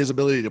play. His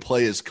ability to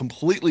play is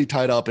completely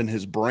tied up in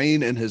his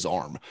brain and his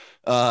arm.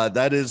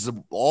 That is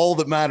all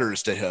that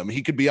matters to him.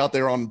 He could be out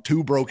there on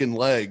 2 broken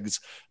legs.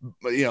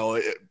 You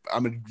know,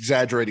 I'm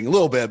exaggerating a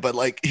little bit, but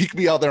like he could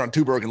be out there on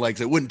 2 broken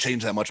legs. It wouldn't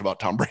change that much about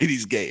Tom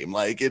Brady's game.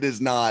 Like it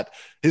is not,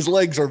 his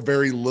legs are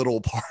very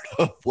little part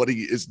of what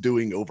he is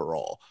doing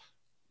overall.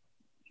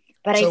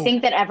 But I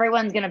think that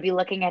everyone's going to be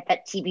looking at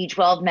that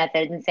TB12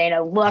 method and saying,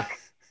 oh, look,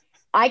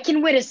 I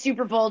can win a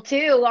Super Bowl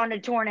too on a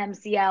torn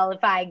MCL if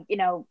I,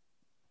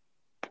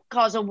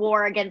 cause a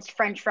war against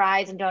French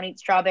fries and don't eat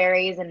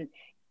strawberries and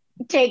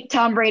take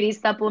Tom Brady's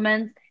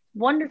supplements.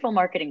 Wonderful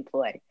marketing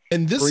ploy.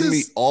 And this Bring me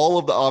is all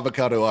of the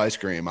avocado ice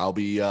cream. I'll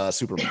be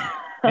Superman.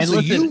 And So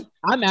listen,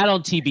 I'm out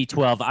on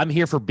TB12. I'm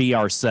here for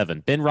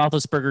BR7. Ben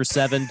Roethlisberger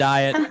 7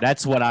 diet.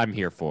 That's what I'm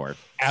here for.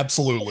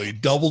 absolutely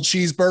double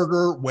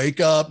cheeseburger, wake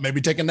up,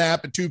 maybe take a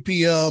nap at 2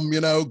 p.m.,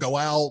 go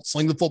out,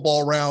 sling the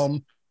football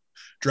around,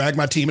 drag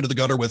my team into the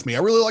gutter with me. I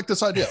really like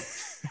this idea.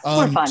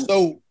 Fun.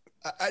 So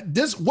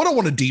what I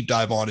want to deep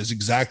dive on is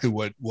exactly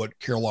what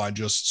Caroline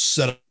just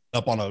set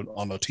up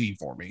on a tee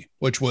for me,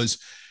 which was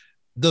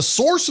the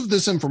source of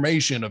this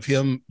information of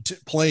him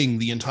playing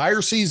the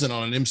entire season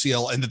on an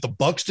MCL and that the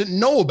Bucs didn't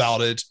know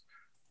about it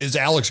is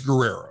Alex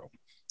Guerrero.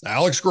 Now,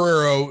 Alex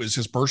Guerrero is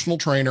his personal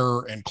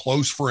trainer and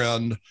close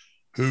friend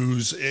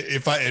who's,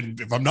 if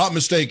I'm not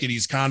mistaken,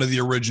 he's kind of the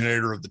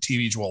originator of the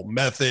TB12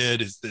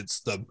 method.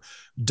 It's the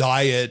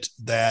diet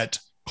that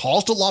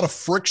caused a lot of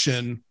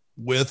friction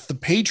with the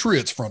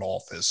Patriots front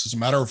office. As a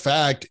matter of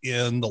fact,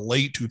 in the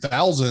late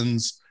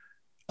 2000s,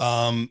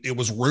 it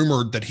was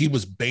rumored that he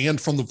was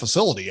banned from the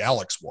facility.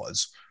 Alex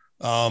was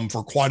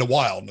for quite a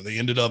while. And they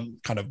ended up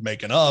kind of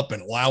making up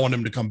and allowing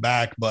him to come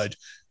back. But,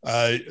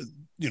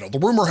 the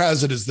rumor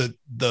has it is that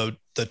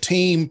the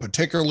team,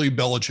 particularly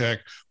Belichick,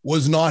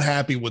 was not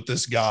happy with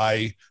this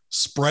guy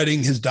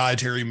spreading his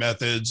dietary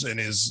methods and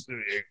his,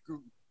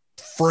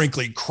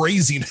 frankly,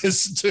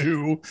 craziness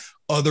to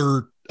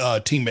other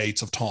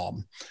teammates of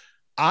Tom.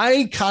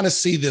 I kind of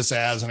see this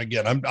as, and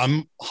again,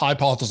 I'm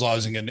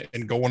hypothesizing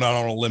and going out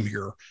on a limb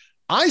here.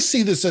 I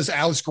see this as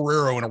Alex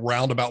Guerrero in a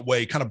roundabout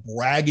way, kind of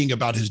bragging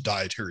about his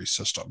dietary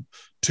system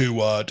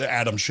to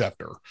Adam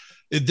Schefter.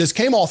 This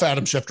came off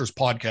Adam Schefter's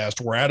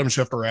podcast where Adam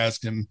Schefter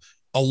asked him,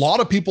 a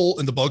lot of people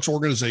in the Bucs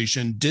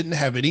organization didn't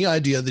have any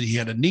idea that he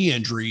had a knee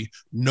injury,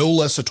 no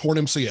less a torn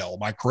MCL.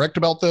 Am I correct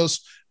about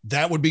this?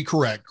 That would be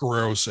correct,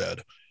 Guerrero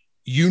said.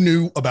 You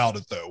knew about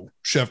it, though,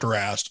 Schefter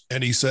asked,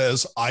 and he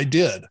says, I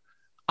did.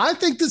 I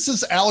think this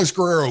is Alex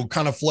Guerrero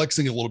kind of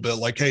flexing a little bit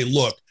like, hey,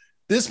 look,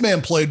 this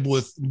man played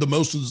with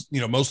most of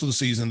the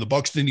season. The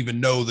Bucs didn't even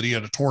know that he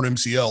had a torn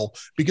MCL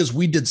because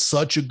we did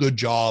such a good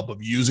job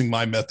of using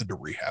my method to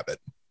rehab it.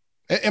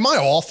 Am I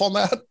off on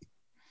that?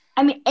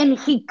 I mean, and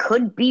he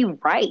could be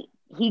right.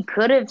 He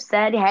could have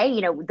said, hey,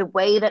 the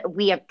way that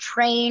we have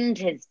trained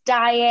his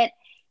diet,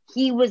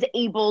 he was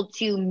able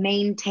to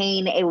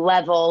maintain a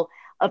level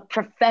of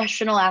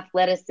professional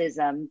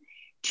athleticism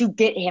to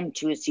get him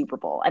to a Super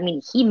Bowl. I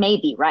mean, he may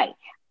be right.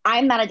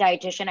 I'm not a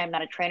dietitian. I'm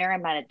not a trainer.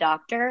 I'm not a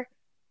doctor.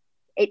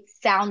 It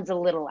sounds a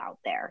little out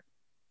there.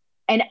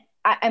 And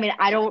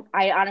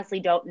I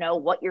honestly don't know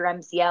what your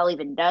MCL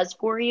even does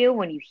for you.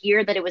 When you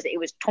hear that it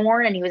was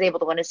torn and he was able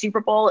to win a Super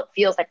Bowl, it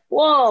feels like,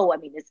 whoa,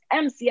 his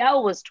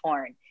MCL was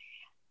torn.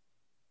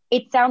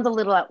 It sounds a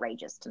little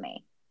outrageous to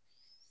me.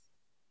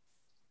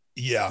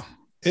 Yeah,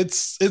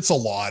 it's a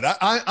lot.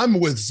 I'm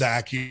with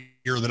Zach here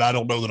that I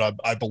don't know that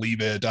I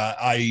believe it.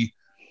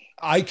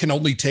 I can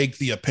only take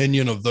the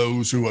opinion of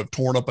those who have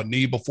torn up a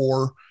knee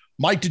before.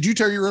 Mike, did you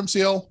tear your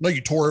MCL? No, you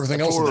tore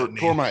everything else in that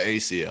knee. Tore my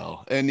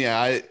ACL. And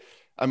yeah,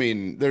 I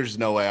mean, there's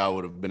no way I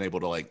would have been able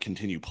to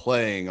continue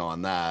playing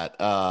on that.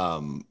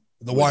 The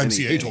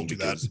YMCA told you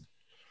that.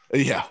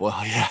 Yeah. Well,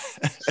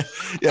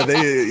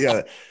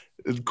 yeah.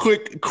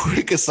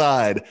 Quick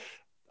aside.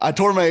 I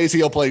tore my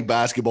ACL playing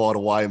basketball at a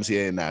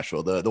YMCA in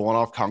Nashville, the one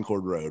off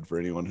Concord Road for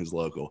anyone who's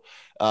local.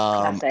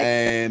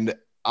 And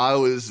it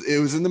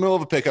was in the middle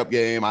of a pickup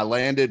game. I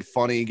landed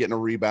funny getting a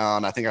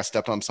rebound. I think I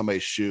stepped on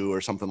somebody's shoe or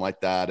something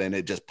like that, and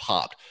it just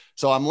popped.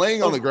 So I'm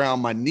laying on the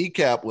ground. My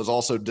kneecap was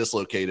also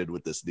dislocated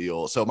with this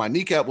deal. So my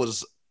kneecap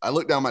I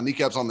looked down, my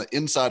kneecap's on the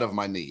inside of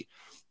my knee.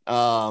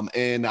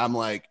 And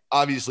I'm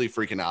obviously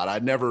freaking out.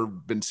 I'd never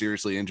been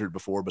seriously injured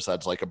before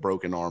besides a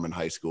broken arm in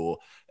high school.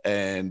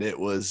 And it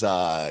was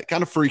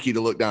kind of freaky to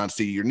look down and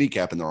see your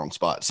kneecap in the wrong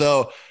spot.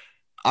 So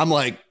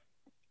I'm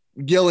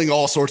yelling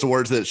all sorts of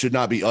words that should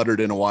not be uttered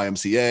in a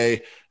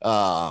YMCA.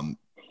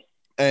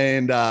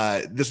 And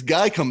this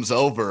guy comes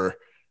over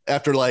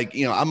after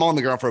I'm on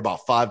the ground for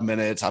about 5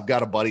 minutes. I've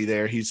got a buddy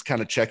there. He's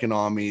kind of checking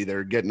on me.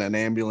 They're getting an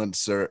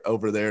ambulance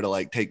over there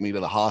to take me to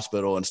the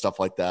hospital and stuff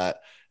like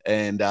that.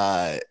 And,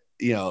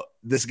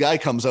 this guy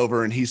comes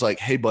over and he's like,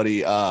 hey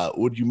buddy,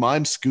 would you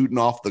mind scooting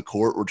off the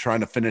court? We're trying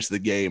to finish the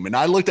game. And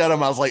I looked at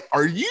him. I was like,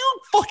 are you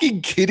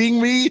fucking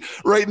kidding me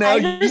right now?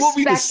 I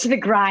respect the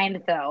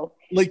grind though.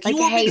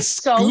 Hey,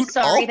 so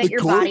sorry that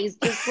your body's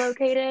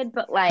dislocated,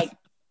 but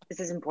this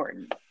is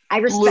important. I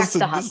respect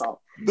the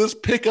hustle. This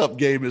pickup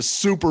game is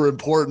super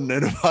important,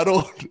 and if I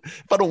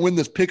don't win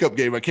this pickup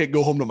game, I can't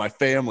go home to my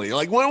family.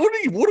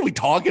 What are we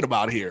talking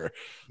about here?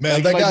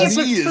 Man, that guy's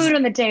food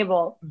on the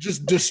table,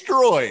 just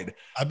destroyed.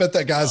 I bet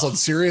that guy's on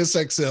Sirius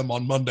XM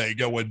on Monday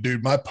going,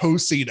 dude, my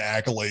postseason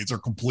accolades are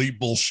complete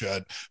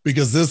bullshit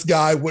because this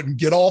guy wouldn't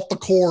get off the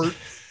court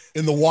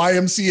in the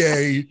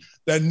YMCA.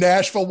 That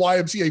Nashville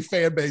YMCA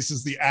fan base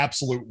is the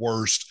absolute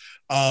worst.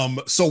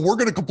 So we're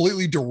going to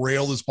completely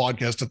derail this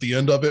podcast at the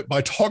end of it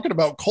by talking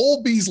about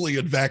Cole Beasley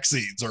and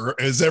vaccines. Or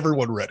is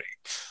everyone ready?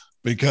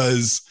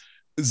 Because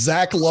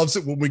Zach loves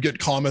it when we get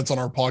comments on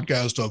our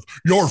podcast of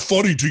 "you're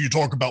funny till you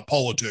talk about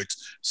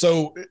politics."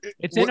 So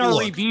it's in our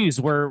reviews.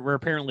 We're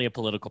apparently a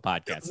political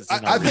podcast.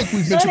 I think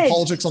we've mentioned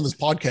politics on this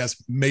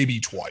podcast maybe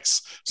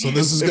twice. So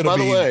this is going to be.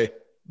 By the way,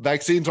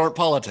 vaccines aren't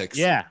politics.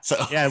 Yeah.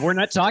 Yeah, we're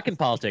not talking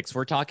politics.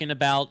 We're talking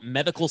about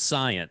medical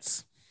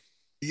science.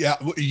 Yeah,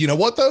 you know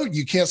what though?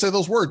 You can't say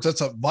those words.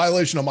 That's a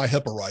violation of my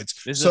HIPAA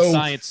rights. This is a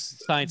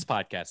science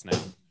podcast now.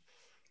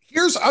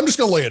 I'm just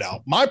going to lay it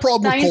out. My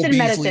problem science with Cole and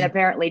Beasley, medicine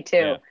apparently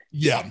too.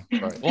 Yeah.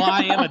 Right. Well,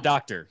 I am a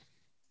doctor.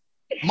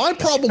 My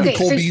problem with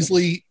Cole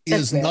Beasley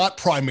is not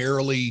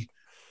primarily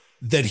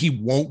that he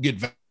won't get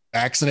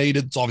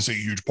vaccinated. It's obviously a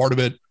huge part of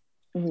it.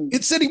 Mm-hmm.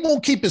 It's that he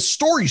won't keep his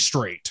story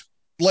straight.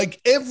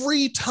 Like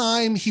every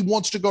time he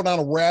wants to go down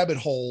a rabbit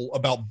hole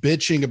about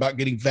bitching about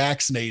getting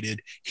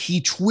vaccinated, he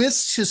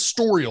twists his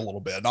story a little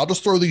bit. And I'll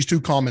just throw these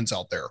two comments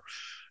out there.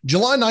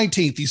 July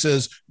 19th, he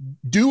says,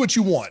 do what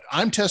you want.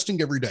 I'm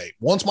testing every day.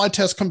 Once my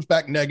test comes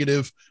back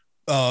negative,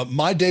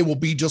 my day will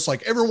be just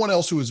like everyone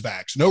else who is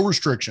vaxxed. No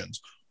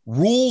restrictions.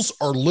 Rules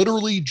are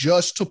literally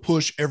just to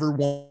push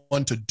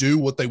everyone to do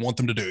what they want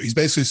them to do. He's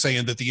basically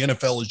saying that the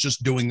NFL is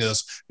just doing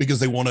this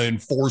because they want to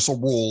enforce a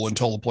rule and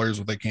tell the players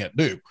what they can't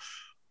do.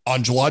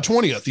 On July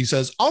 20th, he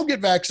says, I'll get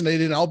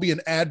vaccinated and I'll be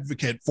an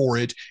advocate for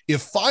it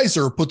if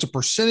Pfizer puts a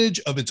percentage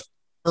of its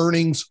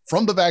earnings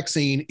from the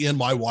vaccine in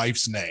my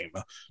wife's name,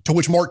 to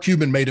which Mark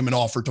Cuban made him an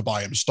offer to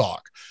buy him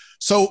stock.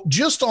 So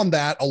just on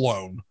that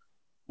alone,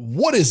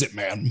 what is it,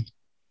 man?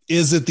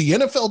 Is it the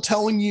NFL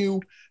telling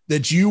you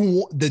that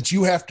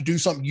you have to do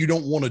something you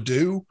don't want to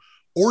do?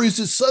 Or is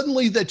it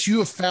suddenly that you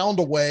have found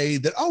a way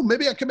that, oh,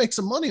 maybe I can make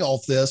some money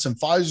off this and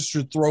Pfizer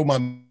should throw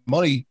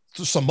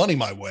some money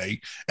my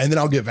way, and then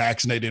I'll get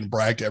vaccinated and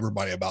brag to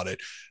everybody about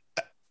it?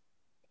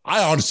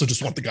 I honestly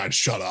just want the guy to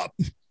shut up.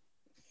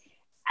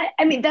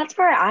 I mean, that's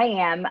where I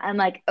am. I'm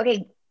like,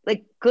 okay,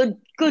 like good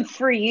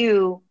for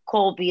you,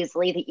 Cole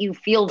Beasley, that you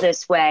feel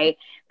this way.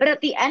 But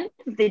at the end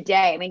of the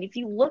day, I mean, if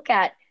you look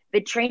at the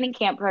training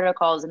camp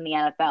protocols in the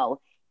NFL,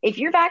 if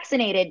you're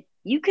vaccinated,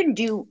 you can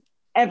do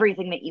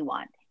everything that you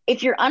want.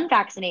 If you're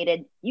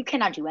unvaccinated, you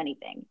cannot do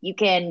anything. You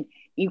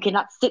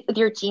cannot sit with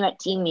your team at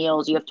team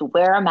meals. You have to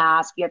wear a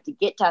mask. You have to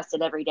get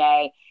tested every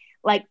day.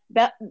 Like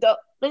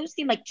those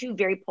seem like two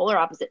very polar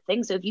opposite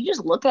things. So if you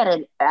just look at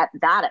it at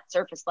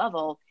surface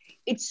level,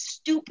 it's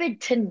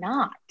stupid to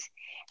not.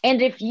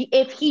 And if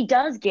he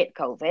does get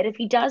COVID, if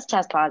he does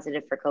test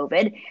positive for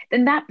COVID,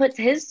 then that puts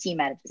his team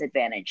at a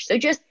disadvantage. So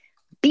just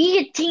be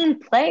a team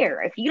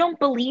player. If you don't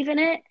believe in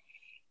it,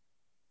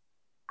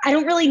 I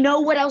don't really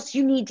know what else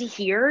you need to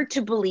hear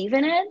to believe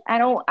in it. I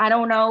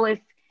don't know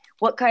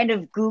what kind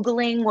of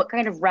Googling, what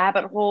kind of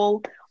rabbit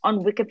hole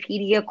on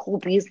Wikipedia Cole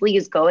Beasley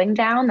is going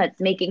down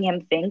that's making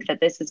him think that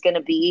this is going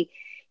to be,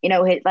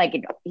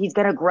 he's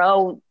going to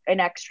grow an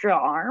extra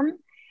arm.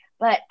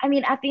 But I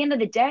mean, at the end of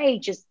the day,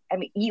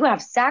 you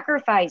have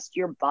sacrificed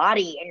your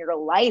body and your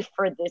life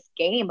for this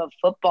game of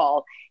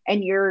football,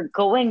 and you're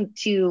going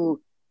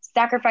to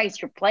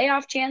sacrifice your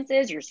playoff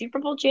chances, your Super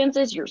Bowl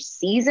chances, your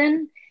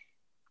season,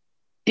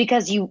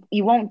 because you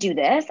won't do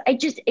this.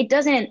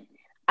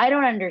 I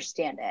don't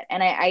understand it.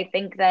 And I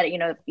think that,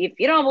 if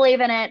you don't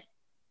believe in it,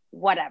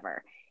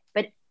 whatever.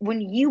 But when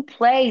you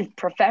play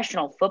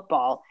professional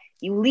football,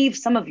 you leave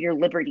some of your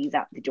liberties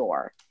out the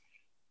door.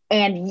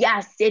 And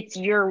yes, it's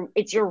your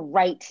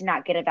right to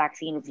not get a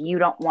vaccine if you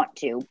don't want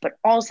to, but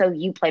also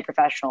you play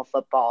professional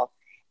football.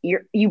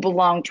 You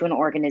belong to an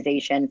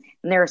organization,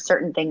 and there are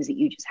certain things that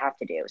you just have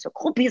to do. So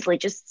Cole Beasley,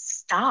 just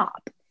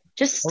stop.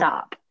 Just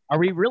stop. Are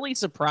we really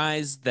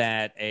surprised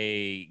that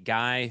a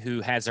guy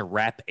who has a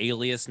rap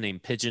alias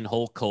named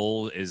Pigeonhole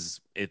Cole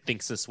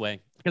thinks this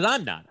way? Because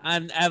I'm not.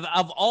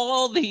 Of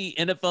all the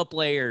NFL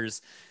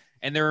players,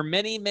 and there are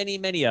many, many,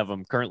 many of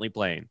them currently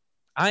playing,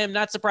 I am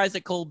not surprised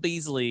that Cole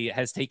Beasley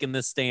has taken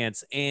this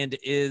stance and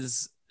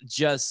is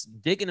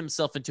just digging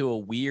himself into a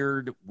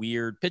weird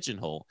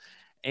pigeonhole.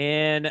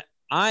 And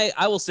I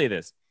will say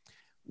this.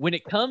 When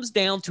it comes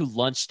down to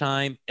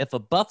lunchtime, if a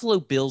Buffalo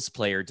Bills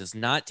player does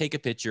not take a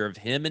picture of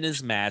him and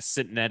his mask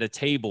sitting at a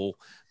table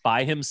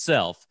by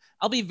himself,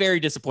 I'll be very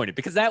disappointed,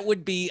 because that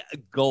would be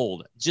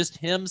gold. Just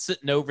him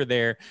sitting over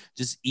there,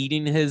 just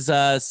eating his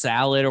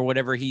salad or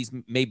whatever he's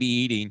maybe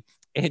eating,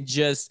 and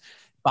just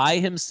by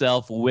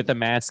himself with a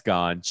mask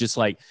on, just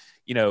like,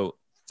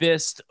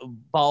 fist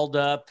balled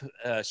up,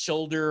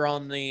 shoulder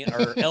on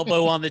or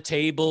elbow on the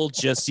table,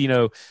 just,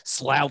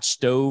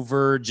 slouched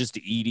over, just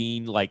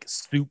eating like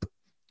soup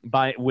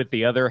with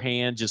the other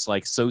hand, just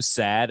like so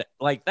sad.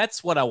 Like,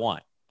 that's what I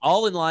want.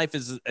 All in life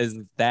is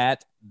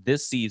that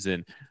this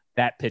season,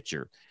 that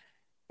picture.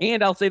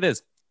 And I'll say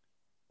this,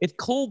 if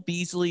Cole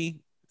Beasley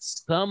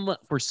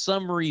for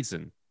some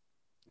reason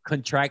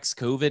contracts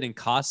COVID and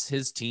costs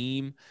his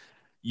team,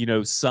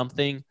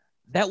 something,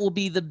 that will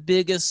be the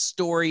biggest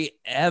story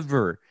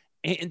ever.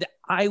 And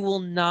I will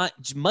not,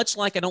 much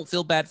like I don't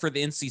feel bad for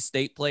the NC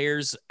State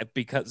players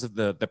because of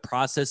the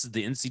process of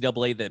the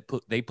NCAA that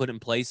they put in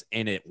place,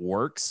 and it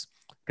works,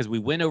 because we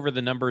went over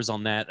the numbers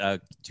on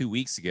that 2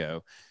 weeks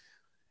ago.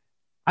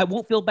 I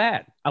won't feel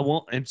bad. I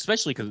won't, and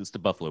especially because it's the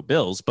Buffalo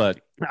Bills,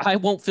 but I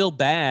won't feel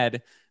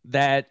bad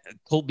that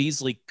Cole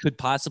Beasley could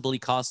possibly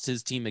cost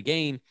his team a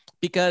game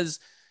because,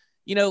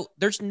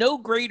 there's no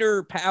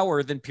greater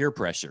power than peer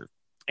pressure.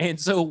 And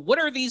so what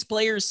are these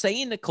players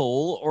saying to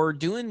Cole or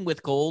doing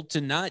with Cole to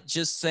not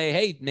just say,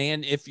 hey,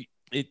 man,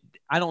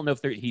 I don't know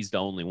if he's the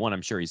only one.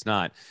 I'm sure he's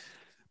not.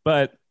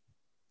 But,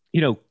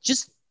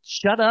 just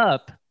shut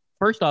up.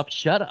 First off,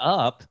 shut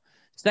up.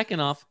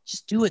 Second off,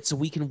 just do it so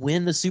we can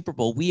win the Super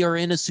Bowl. We are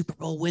in a Super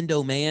Bowl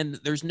window, man.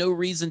 There's no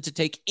reason to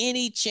take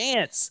any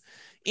chance.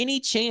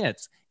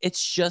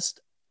 It's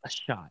just a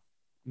shot.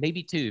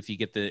 Maybe two if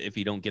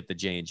you don't get the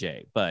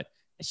J&J, but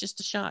it's just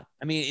a shot.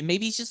 I mean,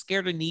 maybe he's just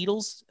scared of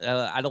needles.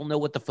 I don't know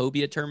what the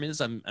phobia term is.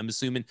 I'm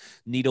assuming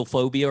needle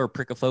phobia or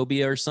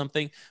prickophobia or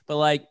something. But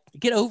like,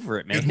 get over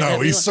it, man.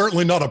 No, he's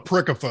certainly not a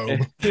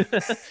prickophobe.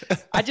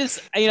 I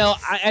just,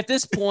 at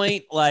this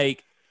point,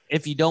 like,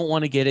 if you don't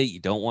want to get it, you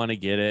don't want to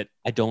get it.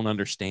 I don't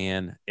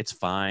understand. It's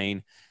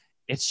fine.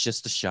 It's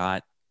just a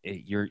shot.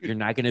 You're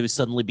not going to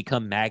suddenly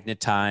become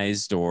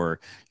magnetized, or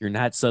you're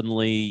not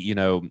suddenly,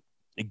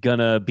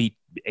 gonna be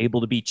able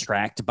to be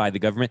tracked by the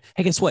government.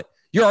 Hey, guess what?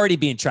 You're already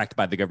being tracked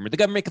by the government. The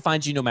government can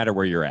find you no matter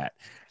where you're at.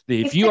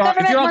 If the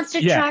government wants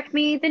to track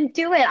me, then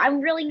do it.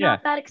 I'm really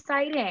not that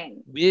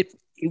exciting.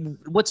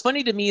 What's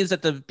funny to me is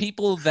that the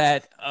people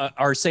that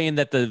are saying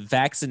that the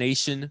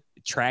vaccination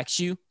tracks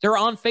you, they're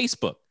on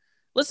Facebook.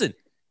 Listen,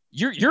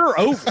 you're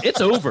over.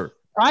 It's over.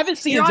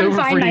 Privacy is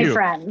over for you.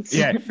 Friends.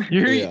 Yeah.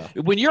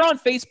 When you're on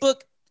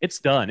Facebook, it's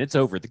done. It's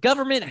over. The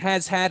government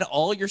has had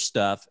all your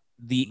stuff.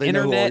 The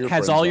internet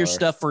has all your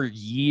stuff for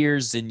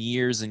years and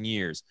years and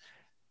years.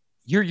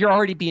 You're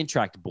already being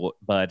tracked,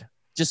 bud.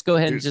 Just go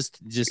ahead and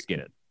just get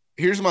it.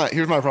 Here's my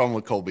problem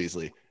with Cole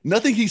Beasley.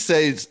 Nothing he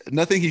says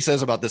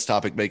about this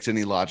topic makes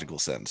any logical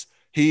sense.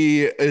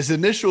 His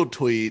initial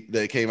tweet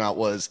that came out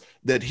was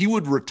that he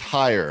would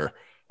retire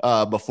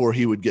before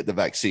he would get the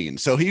vaccine.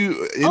 So he,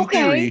 in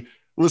theory,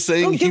 was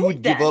saying he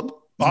would give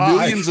up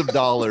millions of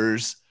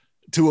dollars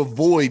to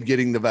avoid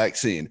getting the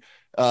vaccine.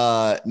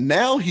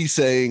 Now he's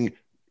saying,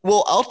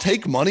 well, I'll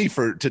take money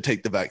to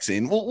take the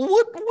vaccine. Well,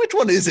 which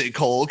one is it,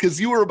 Cole? Because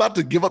you were about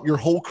to give up your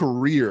whole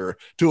career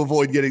to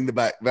avoid getting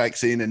the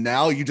vaccine, and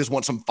now you just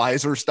want some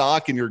Pfizer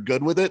stock and you're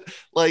good with it?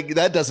 Like,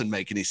 that doesn't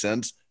make any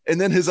sense.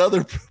 And then his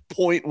other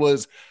point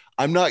was,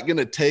 I'm not going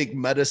to take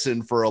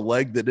medicine for a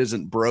leg that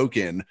isn't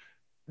broken.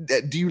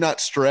 Do you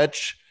not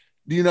stretch?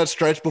 Do you not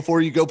stretch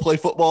before you go play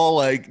football?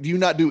 Like, do you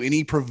not do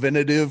any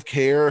preventative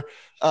care?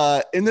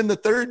 And then the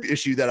third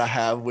issue that I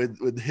have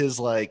with his,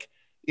 like,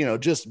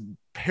 just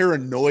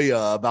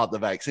paranoia about the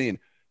vaccine.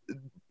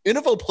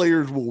 NFL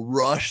players will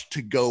rush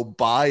to go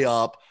buy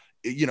up,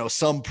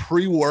 some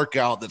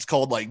pre-workout that's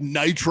called like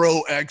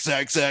Nitro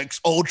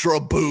XXX Ultra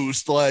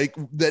Boost, like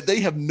that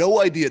they have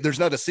no idea. There's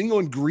not a single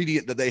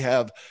ingredient that they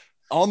have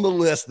on the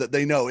list that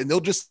they know, and they'll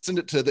just send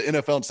it to the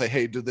NFL and say,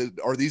 hey,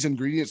 are these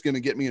ingredients going to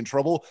get me in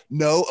trouble?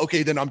 No.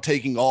 Okay, then I'm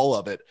taking all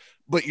of it.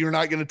 But you're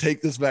not going to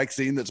take this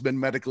vaccine that's been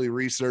medically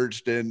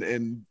researched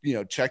and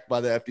checked by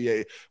the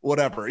FDA,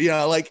 whatever.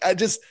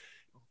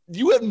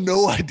 You have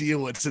no idea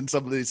what's in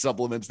some of these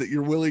supplements that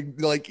you're willing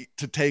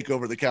to take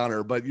over the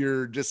counter, but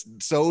you're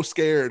just so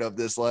scared of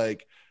this.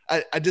 Like,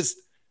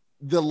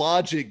 the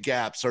logic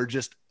gaps are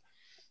just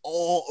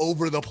all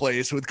over the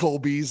place with Cole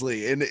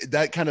Beasley, and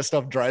that kind of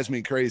stuff drives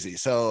me crazy.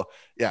 So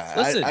yeah,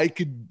 listen, I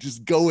could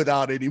just go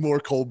without any more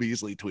Cole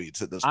Beasley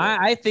tweets at this point.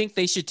 I think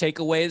they should take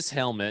away his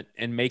helmet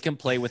and make him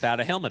play without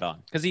a helmet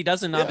on, because he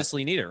doesn't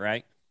obviously need it,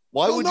 right?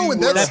 Why would you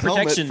wear that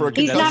protection for a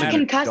He's not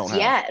concussed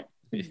yet.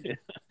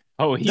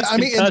 Oh, he's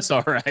concussed,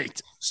 all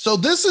right. So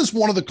this is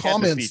one of the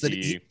comments that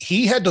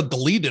he had to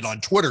delete it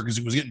on Twitter because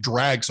he was getting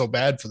dragged so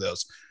bad for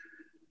this.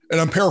 And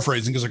I'm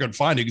paraphrasing because I couldn't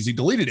find it because he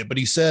deleted it. But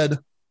he said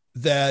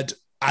that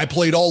I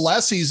played all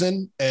last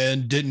season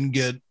and didn't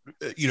get,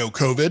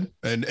 COVID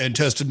and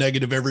tested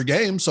negative every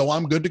game. So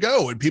I'm good to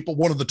go. And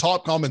one of the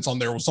top comments on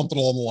there was something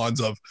along the lines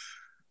of,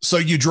 so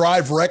you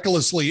drive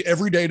recklessly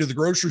every day to the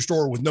grocery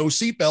store with no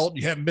seatbelt.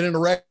 You haven't been in a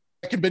wreck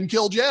and been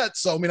killed yet.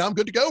 So, I mean, I'm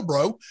good to go,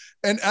 bro.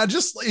 And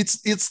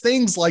it's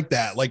things like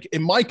that. Like,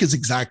 and Mike is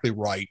exactly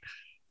right.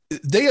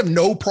 They have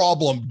no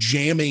problem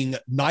jamming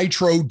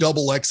Nitro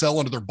XXL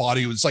into their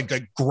body. It's like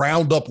a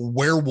ground up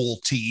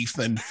werewolf teeth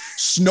and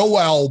snow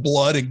owl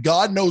blood and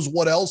God knows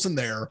what else in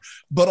there.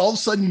 But all of a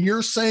sudden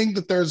you're saying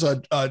that there's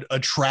a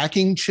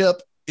tracking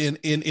chip in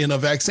a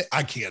vaccine.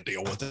 I can't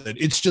deal with it.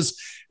 It's just,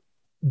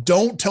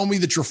 don't tell me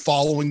that you're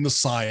following the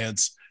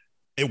science.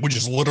 Which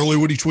is literally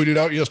what he tweeted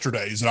out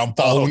yesterday, is that I'm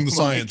following the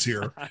science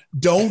here.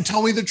 Don't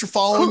tell me that you're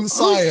following the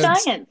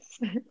science.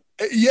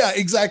 Yeah,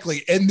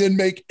 exactly. And then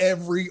make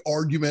every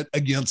argument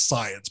against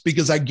science,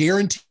 because I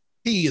guarantee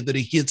you that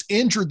if he gets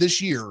injured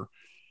this year,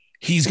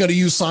 he's going to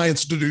use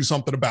science to do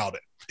something about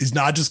it. He's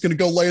not just going to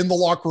go lay in the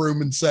locker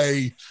room and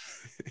say,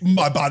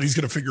 my body's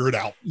going to figure it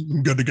out.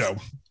 I'm good to go.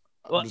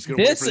 Well,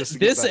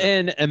 this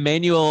and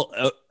Emmanuel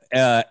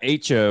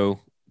Acho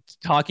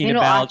talking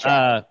about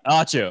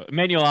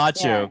Emmanuel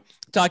Acho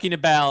talking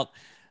about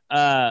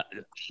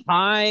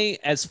high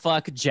as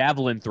fuck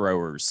javelin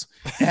throwers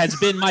has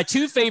been my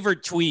two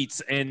favorite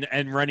tweets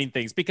and running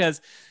things,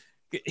 because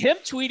him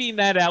tweeting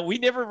that out, we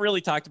never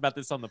really talked about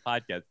this on the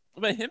podcast,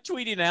 but him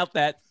tweeting out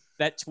that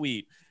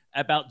tweet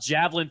about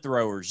javelin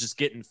throwers just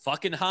getting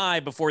fucking high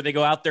before they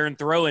go out there and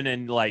throwing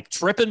and like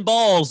tripping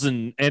balls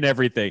and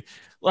everything.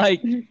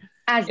 Like,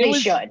 as they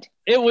should.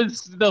 It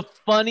was the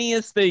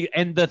funniest thing.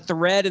 And the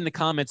thread in the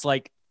comments,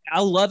 like,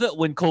 I love it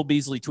when Cole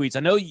Beasley tweets. I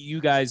know you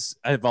guys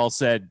have all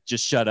said,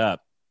 just shut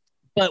up,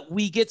 but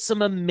we get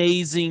some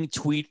amazing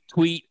tweets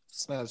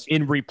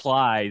in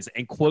replies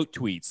and quote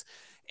tweets.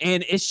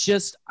 And it's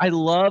just, I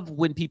love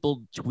when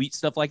people tweet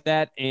stuff like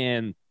that,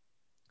 and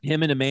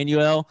him and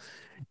Emmanuel,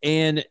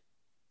 and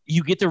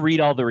you get to read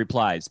all the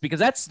replies, because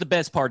that's the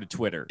best part of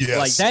Twitter. Yes.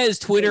 Like, that is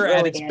Twitter really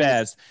at its is.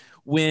 best.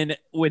 When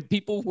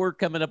people were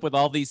coming up with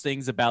all these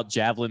things about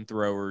javelin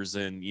throwers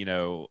and,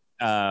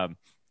 and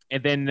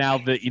then now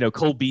the,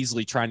 Cole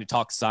Beasley trying to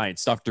talk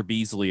science, Dr.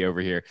 Beasley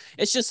over here.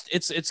 It's just,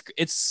 it's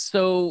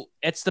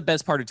the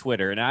best part of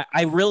Twitter. And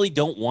I really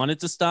don't want it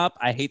to stop.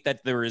 I hate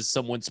that there is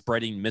someone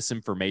spreading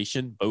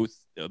misinformation, both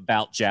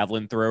about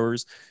javelin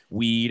throwers,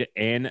 weed,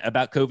 and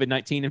about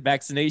COVID-19 and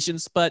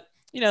vaccinations. But,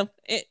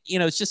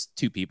 it's just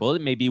two people.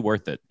 It may be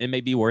worth it. It may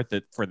be worth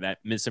it for that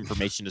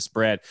misinformation to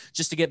spread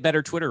just to get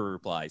better Twitter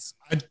replies.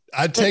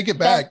 I'd take it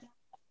back.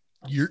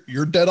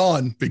 You're dead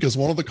on, because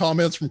one of the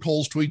comments from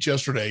Cole's tweet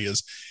yesterday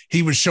is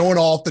he was showing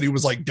off that he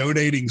was like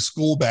donating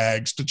school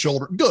bags to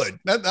children. Good.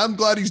 I'm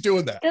glad he's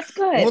doing that. That's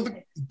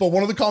good. But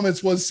one of the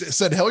comments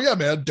said, hell yeah,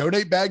 man,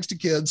 donate bags to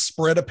kids,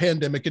 spread a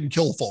pandemic, and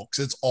kill folks.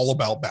 It's all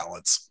about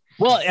balance.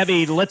 Well, I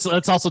mean, let's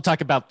also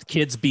talk about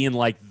kids being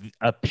like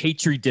a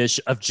petri dish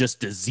of just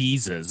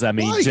diseases. I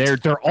mean,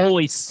 Right. they're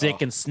always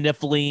sick and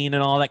sniffling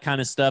and all that kind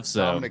of stuff.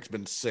 So Dominic's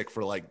been sick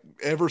for like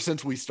ever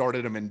since we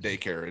started him in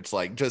daycare. It's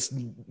like just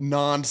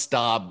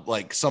nonstop,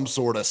 like some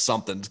sort of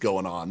something's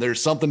going on.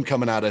 There's something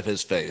coming out of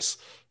his face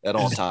at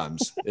all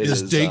times. It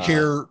Is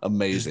daycare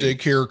amazing? Is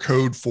daycare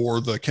code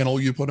for the kennel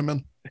you put him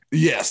in?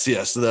 Yes,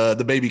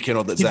 the baby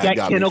kennel that He's Zach got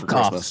got me kennel for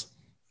cough. Christmas.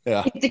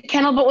 Yeah, It's a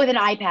kennel, but with an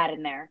iPad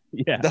in there.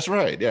 yeah, that's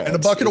right. Yeah, And a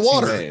bucket of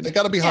water. humane. They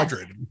got to be Yeah.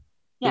 hydrated.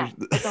 Yeah,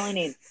 that's all he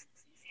needs.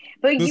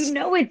 But This-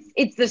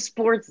 it's the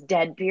sports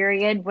dead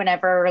period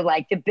whenever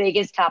like the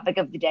biggest topic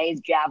of the day is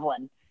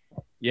javelin.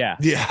 yeah.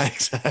 Yeah,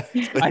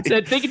 exactly. I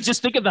said, think of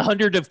the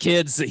 100 of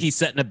kids that he's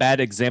setting a bad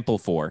example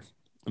for.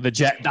 The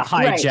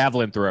high Right.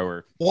 javelin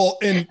thrower. Well,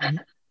 and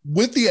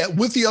with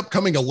the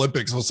upcoming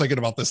Olympics, I was thinking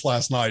about this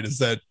last night, is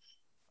that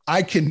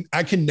I can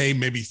name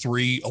maybe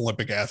 3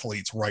 Olympic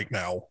athletes right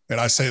now. And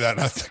I say that, and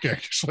I think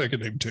actually I can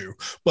name 2.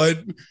 But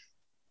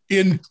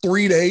in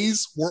 3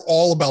 days, we're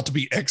all about to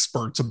be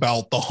experts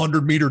about the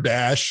 100-meter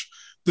dash,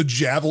 the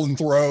javelin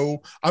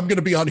throw. I'm going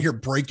to be on here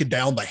breaking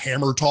down the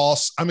hammer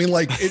toss. I mean,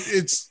 like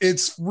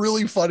it's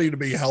really funny to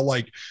me how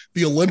like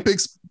the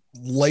Olympics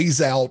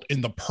lays out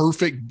in the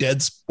perfect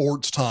dead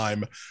sports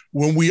time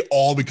when we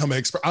all become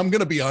expert. I'm going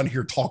to be on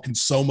here talking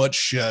so much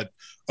shit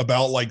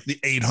about like the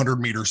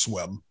 800-meter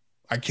swim.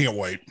 I can't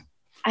wait.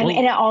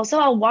 And also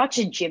I'll watch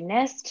a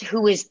gymnast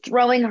who is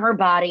throwing her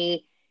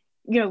body,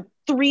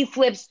 3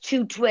 flips,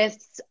 2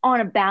 twists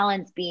on a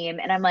balance beam.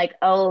 And I'm like,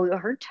 oh,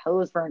 her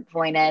toes weren't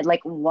pointed.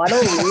 Like, what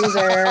a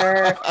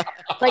loser.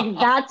 Like,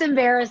 that's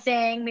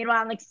embarrassing.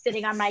 Meanwhile, I'm like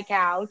sitting on my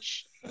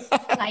couch,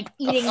 like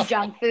eating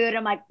junk food.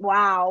 I'm like,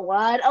 wow,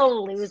 what a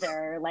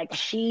loser. Like,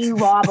 she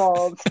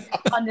wobbled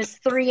on this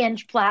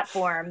 3-inch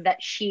platform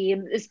that she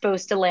is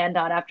supposed to land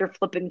on after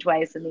flipping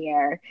twice in the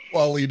air.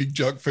 While eating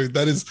junk food.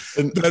 That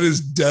is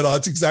dead on.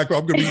 That's exactly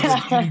what I'm going to be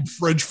like, eating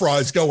French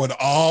fries going,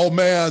 oh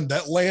man,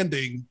 that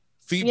landing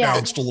feet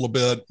bounced a little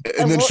bit.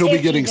 And then Well, she'll be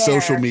if getting you're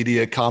social there.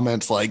 media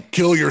comments like,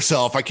 kill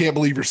yourself. I can't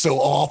believe you're so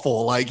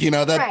awful. Like,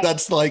 Right.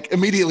 that's like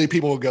immediately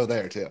people will go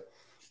there too.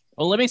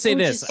 Well, let me say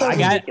Which this. is so I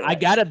ridiculous.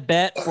 got a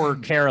bet for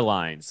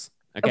Caroline's.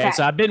 Okay? Okay.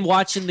 So I've been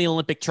watching the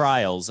Olympic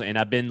trials, and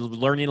I've been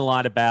learning a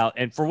lot about,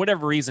 and for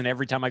whatever reason,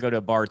 every time I go to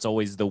a bar, it's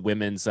always the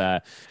women's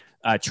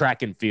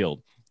track and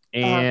field.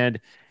 And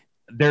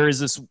there's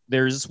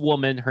this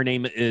woman, her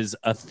name is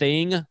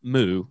Athing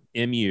Mu,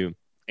 M-U,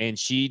 and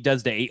she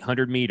does the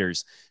 800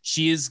 meters.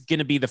 She is going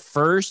to be the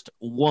first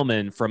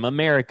woman from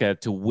America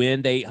to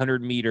win the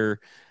 800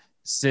 meter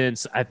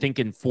since, I think,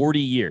 in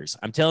 40 years.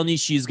 I'm telling you,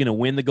 she's going to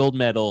win the gold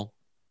medal.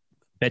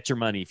 Bet your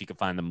money if you can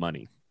find the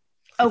money.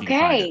 If you can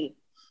find it. Okay.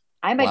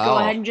 I might go Wow.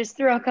 ahead and just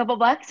throw a couple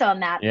bucks on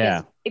that.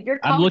 Yeah. because If you're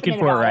I'm looking confident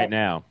for it about right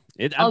now.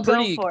 I'll I'm go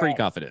pretty for it.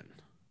 confident.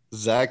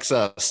 Zach's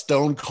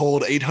stone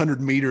cold 800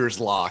 meters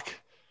lock.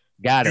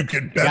 Got You it.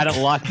 can Got bet, it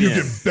locked you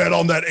in. can bet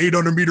on that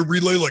 800-meter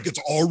relay like it's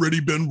already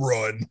been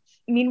run.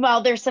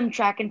 Meanwhile, there's some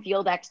track and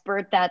field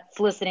expert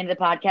that's listening to the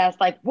podcast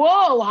like,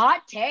 whoa,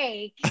 hot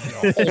take.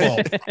 Yeah, hold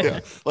on. Yeah.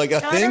 Like a I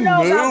don't thing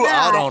know moo. about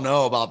that. I don't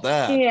know about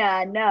that.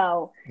 Yeah,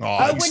 no. Oh,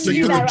 I I'm wouldn't sick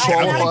do of the that. Not a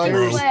qualifiers. good javelin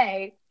throw.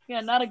 play. Yeah,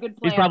 not a good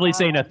play. He's probably on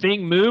saying a that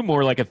thing moo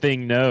more like a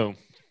thing no.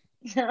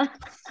 one.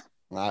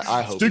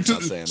 I hope Stick he's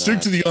not saying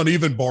to that. the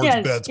uneven bars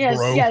bets,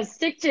 bro. Yes,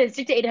 stick to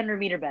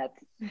 800-meter bets.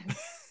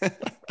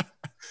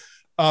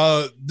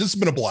 This has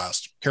been a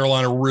blast.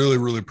 Carolina, really,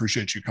 really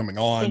appreciate you coming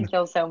on. Thank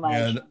you so much.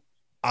 And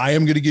I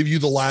am going to give you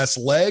the last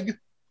leg.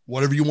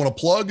 Whatever you want to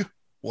plug,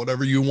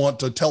 whatever you want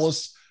to tell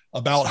us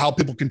about how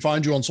people can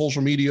find you on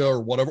social media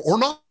or whatever, or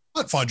not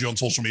find you on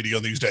social media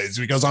these days,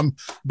 because I'm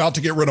about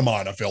to get rid of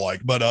mine, I feel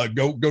like. But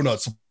go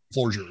nuts. The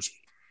floor's yours.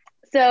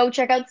 So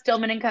check out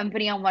Stillman and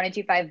Company on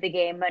 102.5 The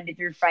Game Monday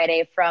through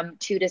Friday from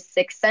 2 to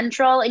 6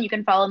 Central. And you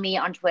can follow me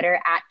on Twitter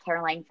at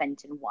Caroline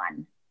Fenton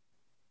 1.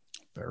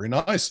 Very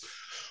nice.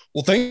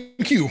 Well,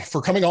 thank you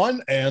for coming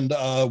on, and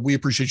we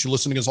appreciate you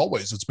listening as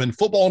always. It's been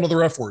Football and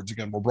Other F Words.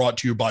 Again, we're brought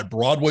to you by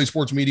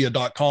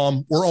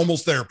BroadwaySportsMedia.com. We're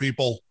almost there,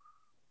 people.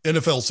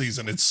 NFL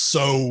season. It's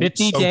so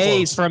 50 so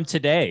days close. from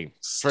today.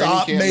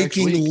 Stop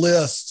making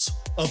lists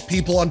of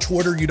people on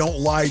Twitter you don't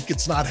like.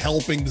 It's not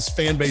helping. This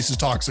fan base is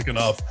toxic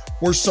enough.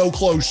 We're so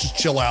close. Just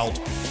chill out.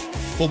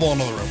 Football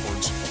and Other F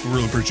Words. We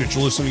really appreciate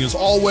you listening as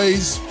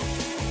always.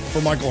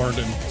 For Michael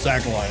Herndon,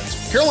 Zach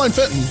Lyons, Caroline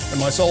Fenton, and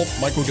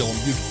myself, Michael Gillum,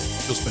 you've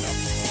just been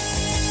out.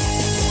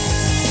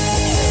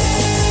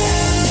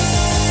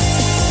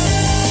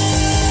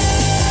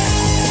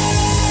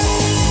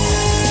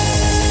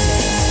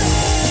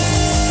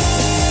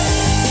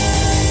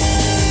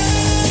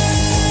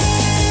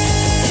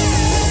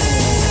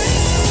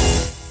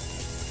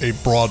 A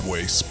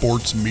Broadway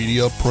Sports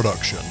Media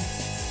production.